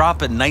 the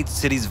drop in Night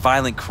City's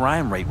violent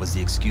crime rate was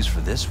the excuse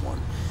for this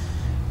one.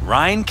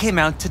 Ryan came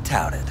out to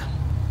tout it.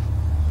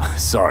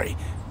 Sorry,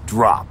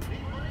 drop.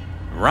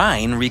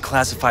 Ryan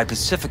reclassified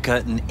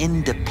Pacifica an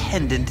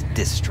independent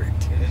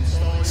district.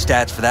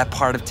 Stats for that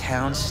part of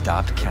town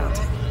stopped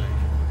counting.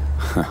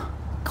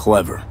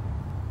 Clever.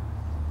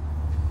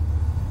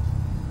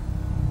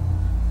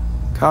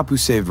 Cop who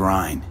saved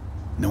Ryan.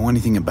 Know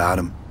anything about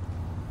him?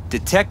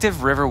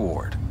 Detective River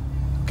Ward.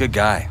 Good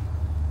guy.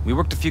 We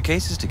worked a few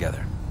cases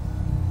together.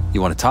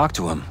 You want to talk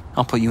to him?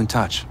 I'll put you in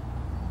touch.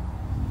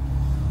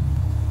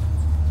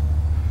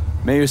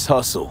 Mayor's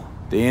hustle.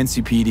 The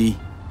NCPD?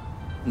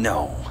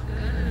 No.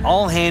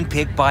 All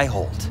handpicked by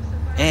Holt.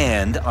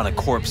 And on a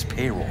corpse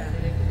payroll.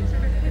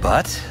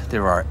 But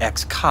there are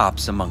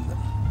ex-cops among them.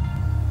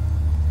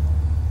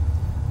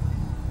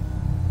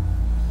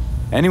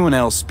 Anyone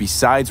else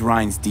besides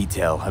Ryan's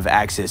detail have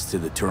access to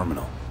the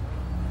terminal?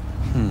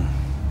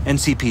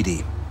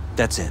 NCPD.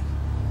 That's it.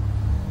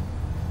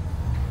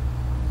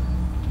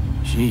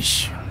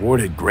 Sheesh, Ward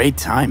had great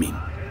timing.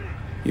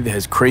 Either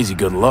has crazy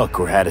good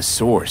luck or had a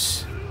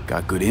source.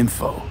 Got good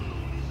info.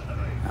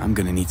 I'm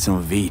gonna need some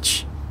of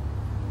each.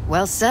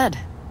 Well said.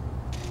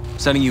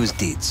 Sending you his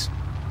deeds.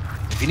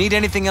 If you need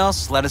anything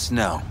else, let us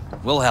know.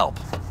 We'll help.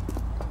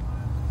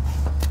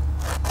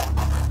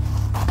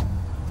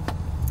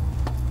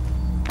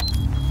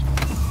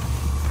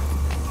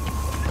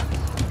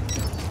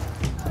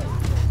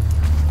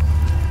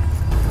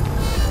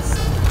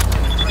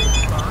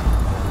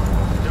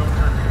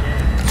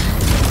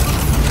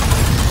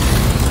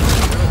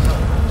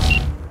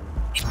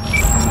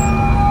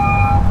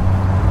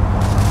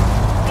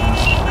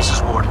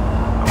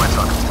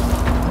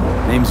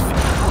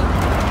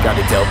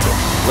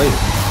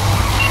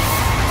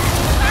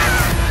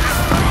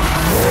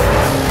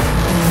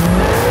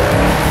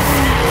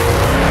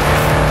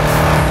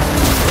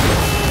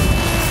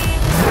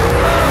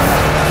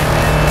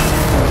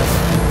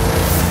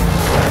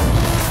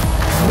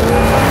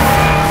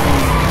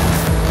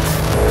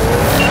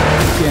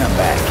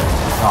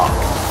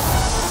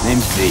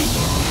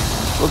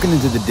 Looking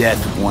into the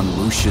death of one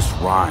Lucius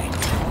Rhine.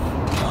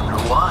 Wonder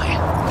why.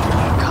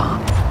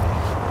 Cop.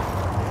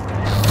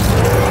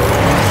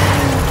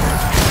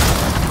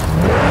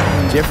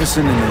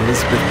 Jefferson and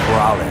Elizabeth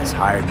Peralez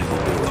hired me to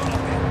do it.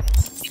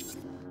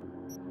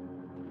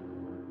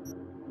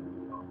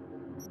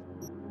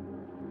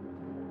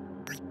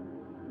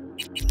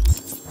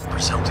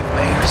 Presumptive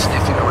mayor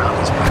sniffing around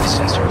his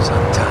predecessor's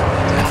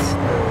untimely death.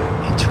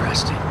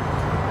 Interesting.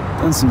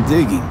 Done some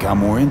digging, got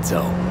more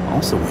intel.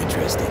 Also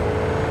interesting.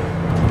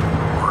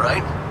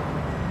 Right?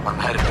 I'm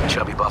headed for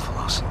Chubby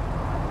Buffaloes.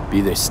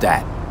 Be their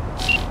stat.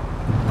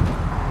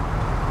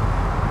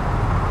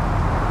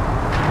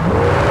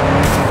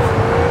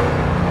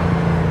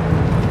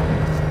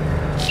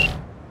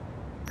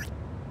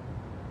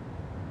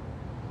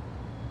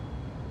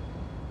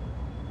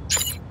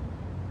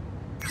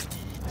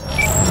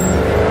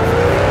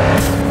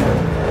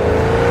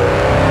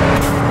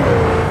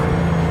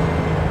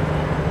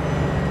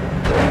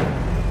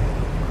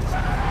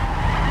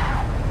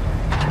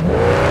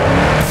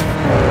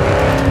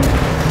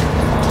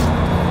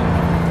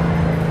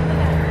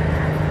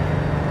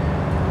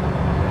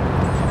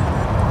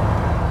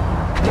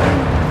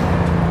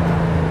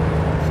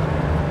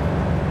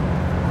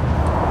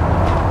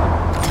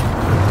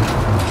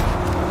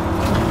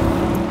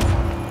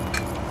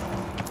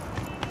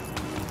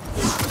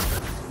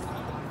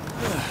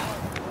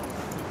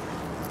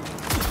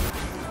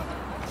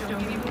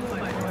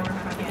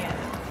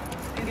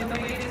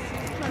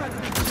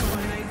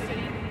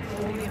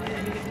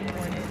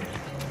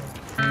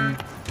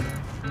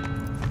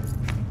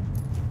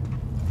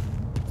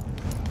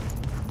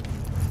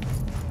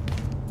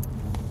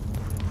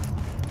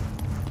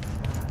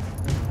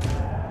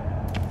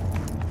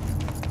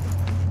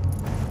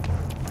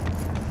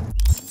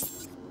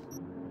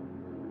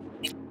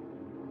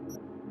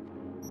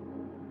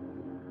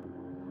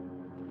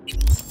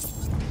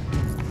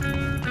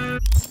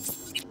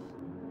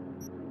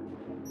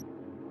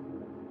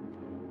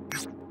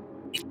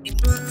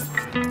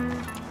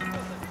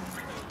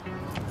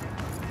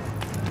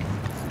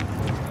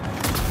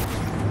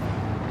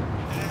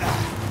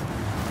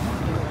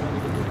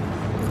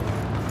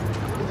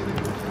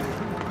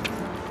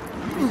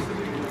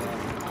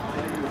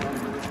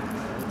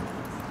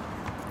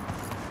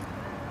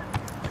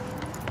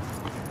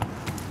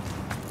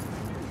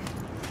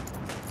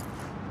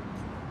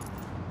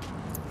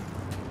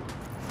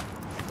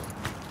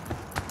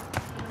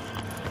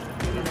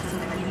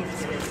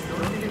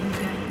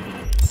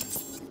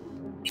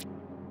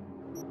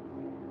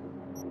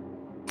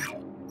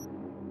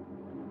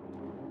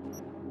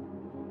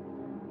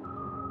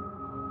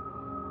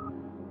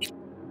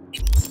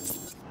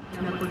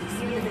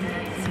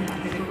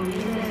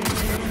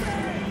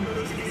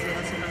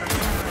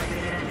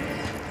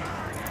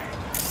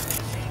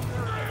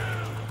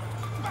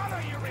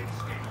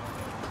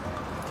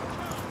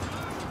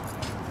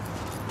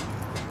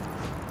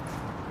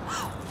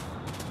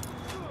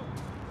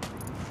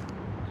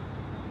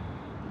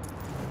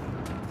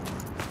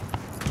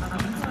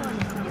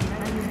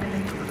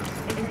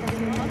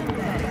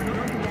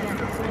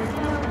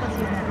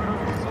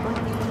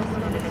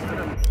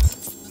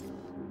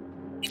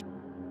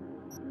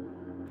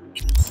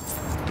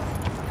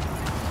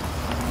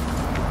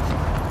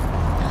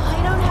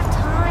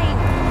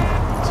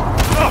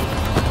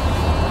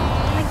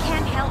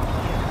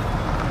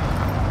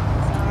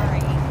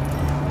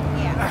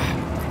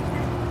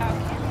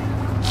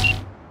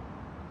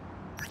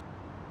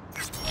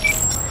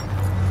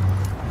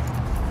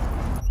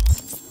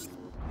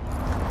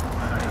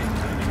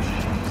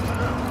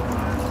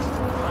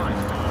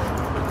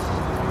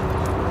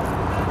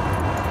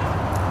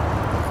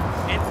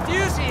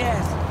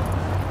 Enthusiasm,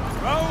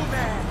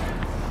 romance,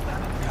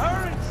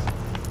 currency,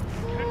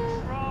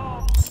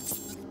 control.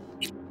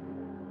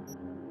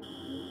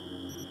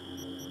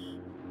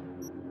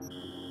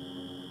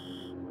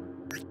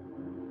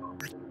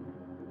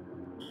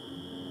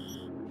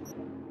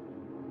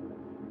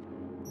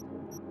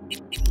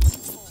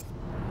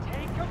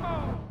 Take 'em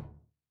all.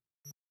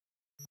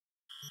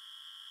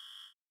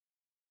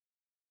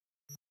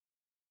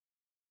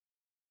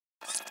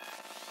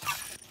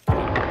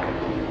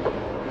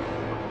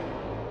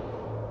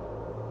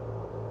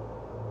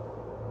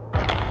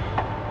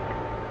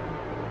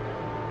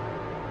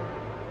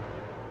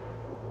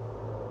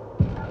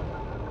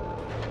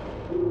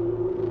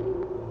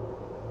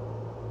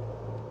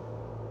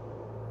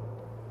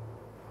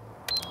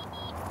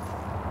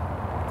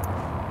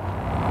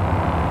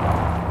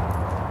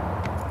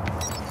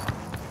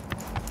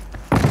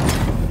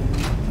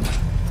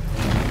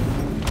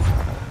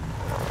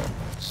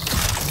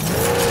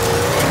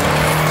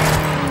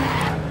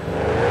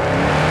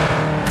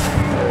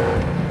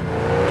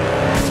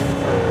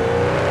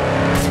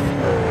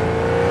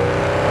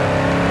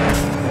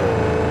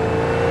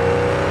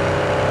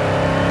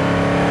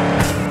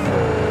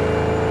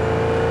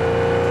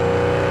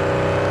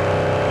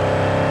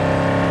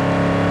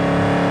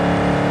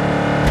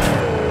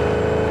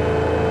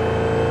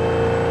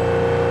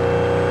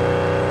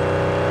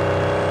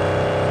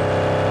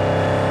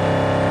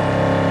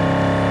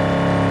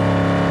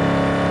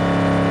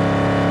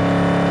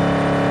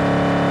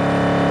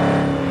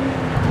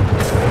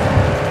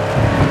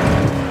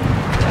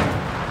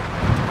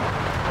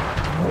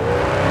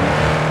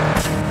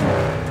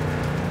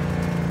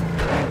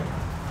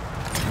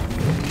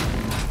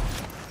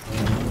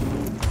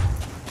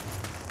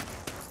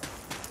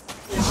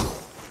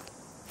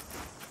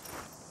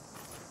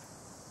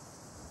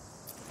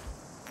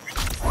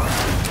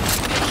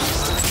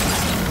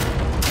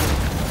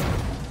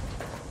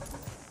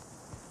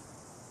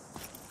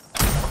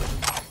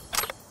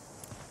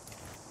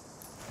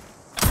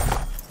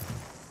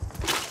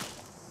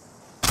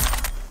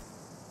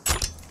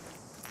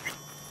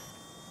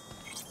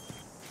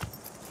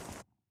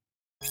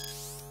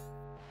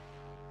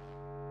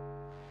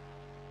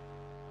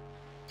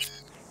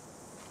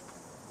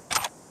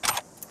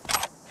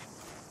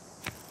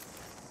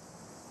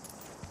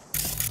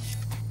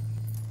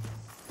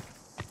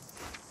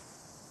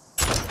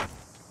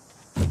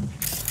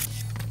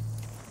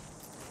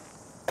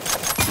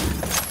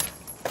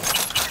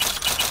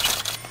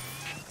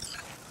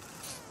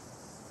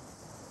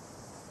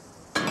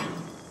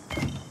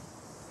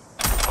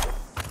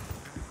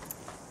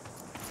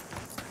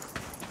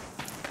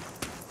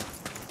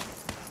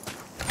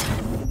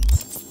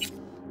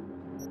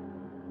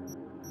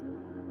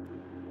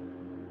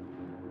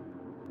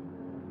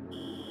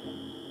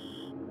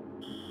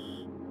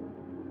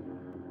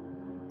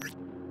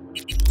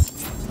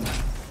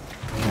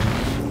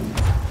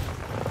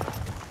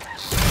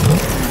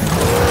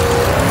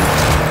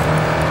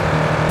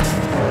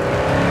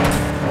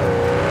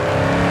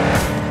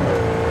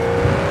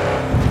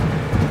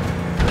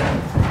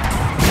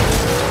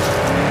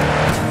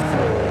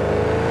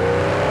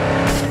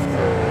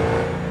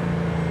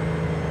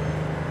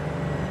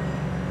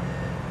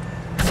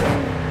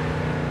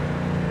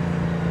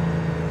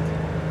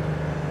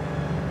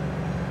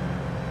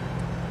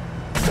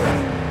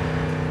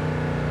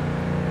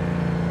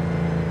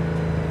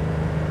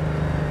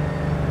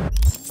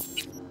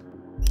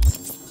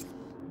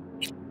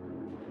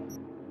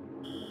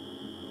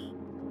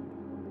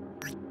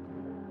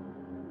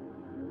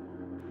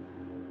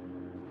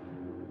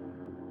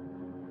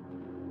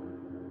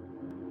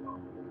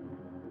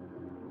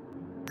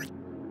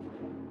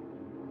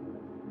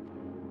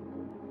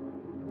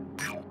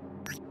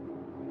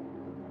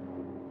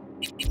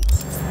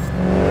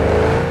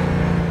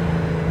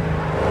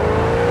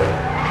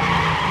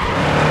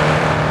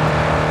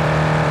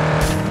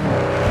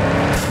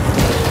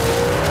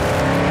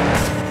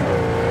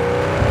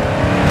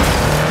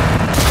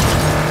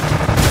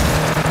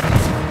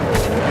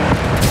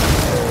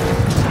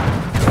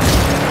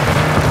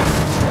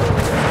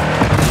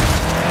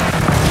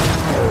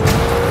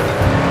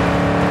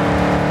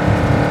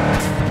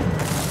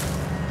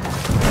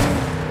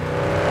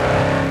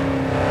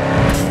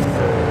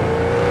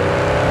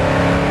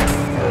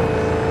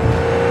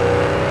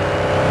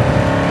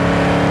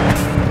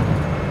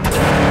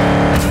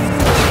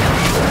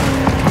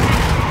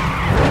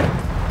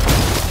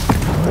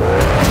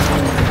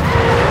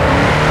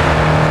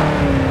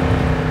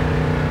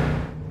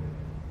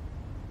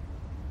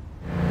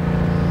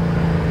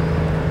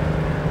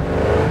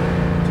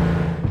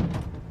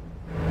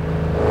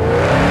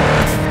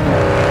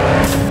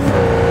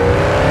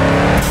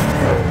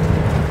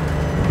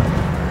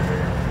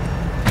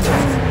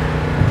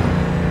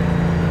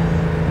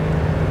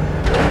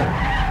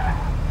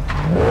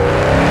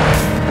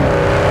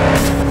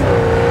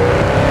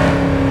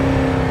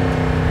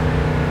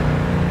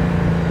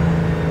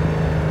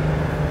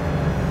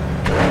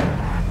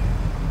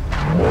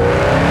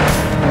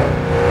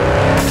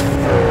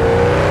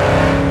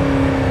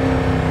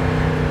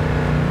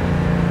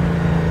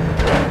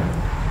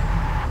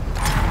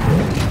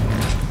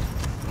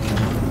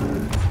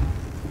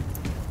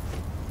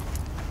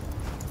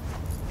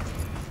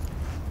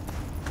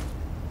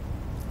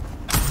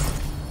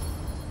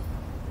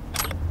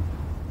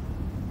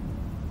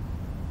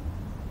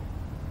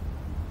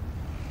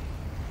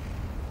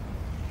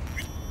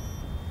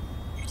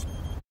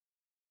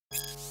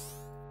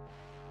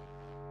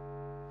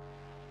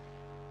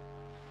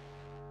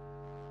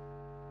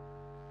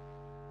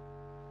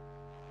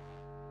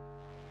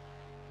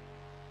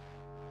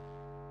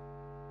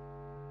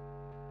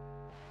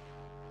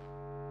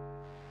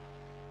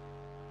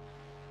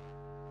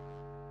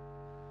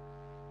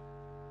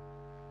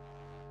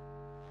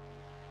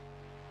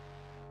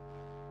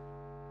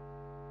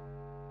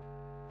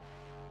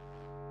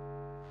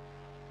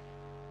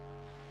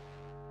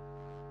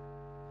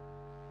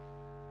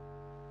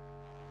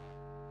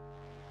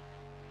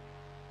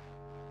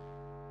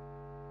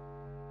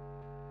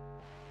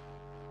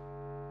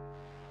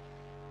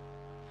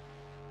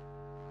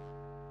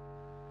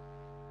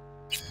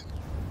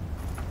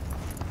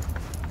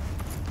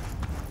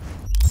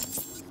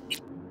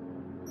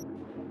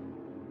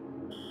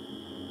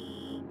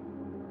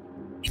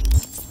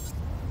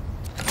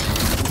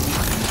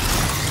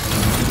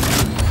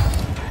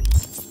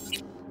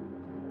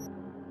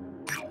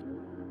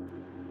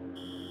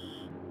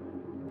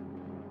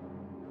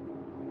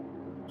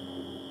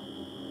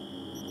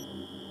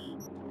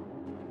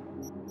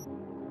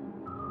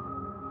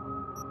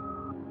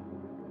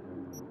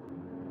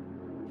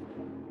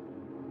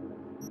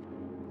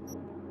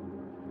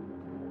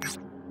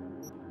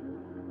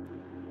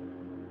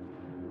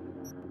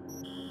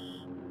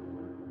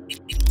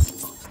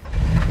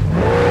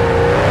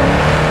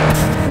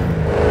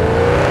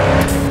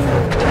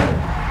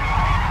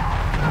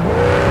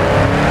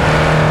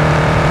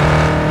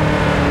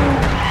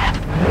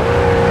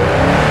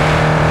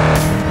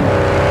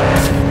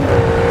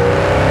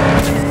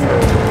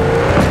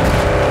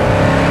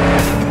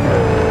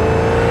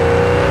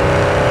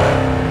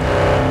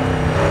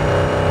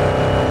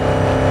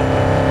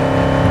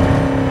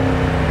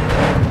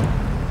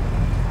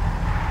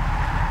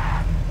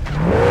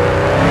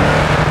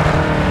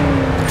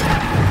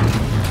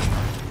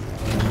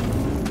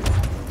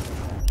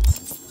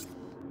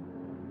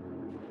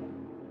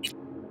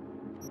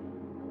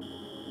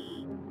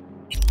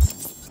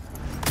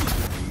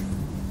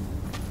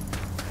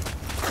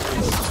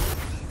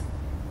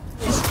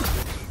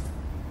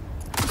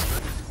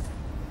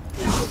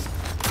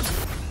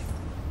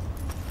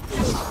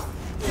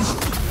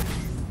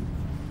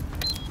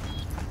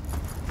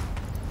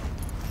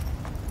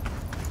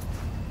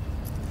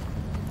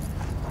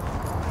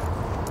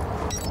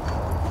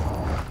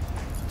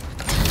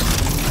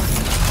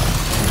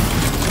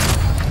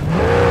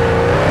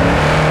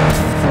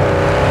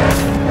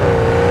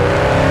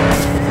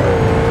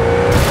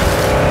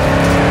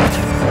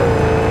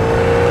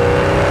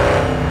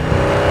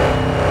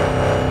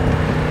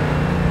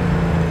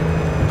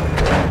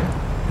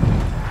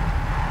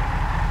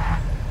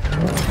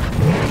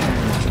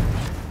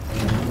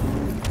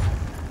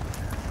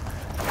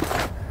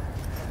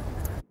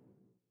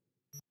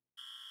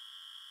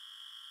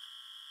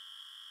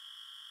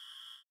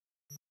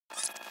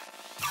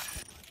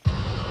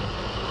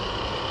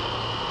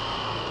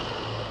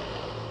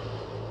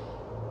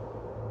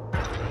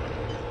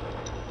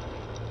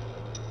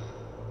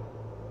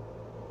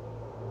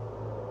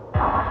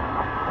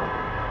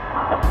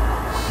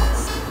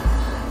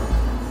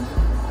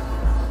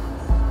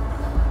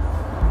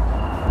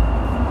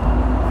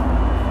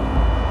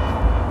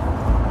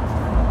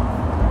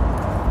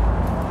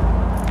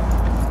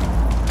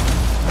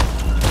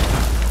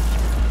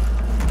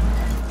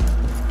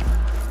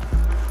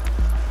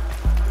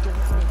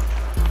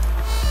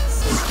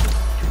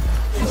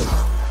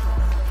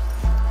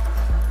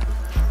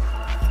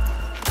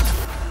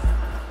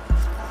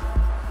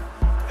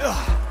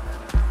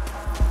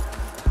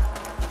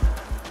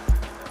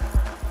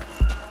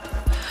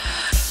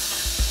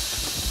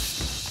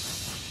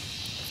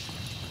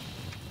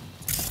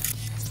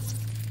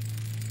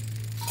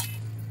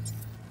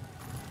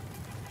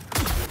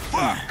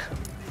 Fuck!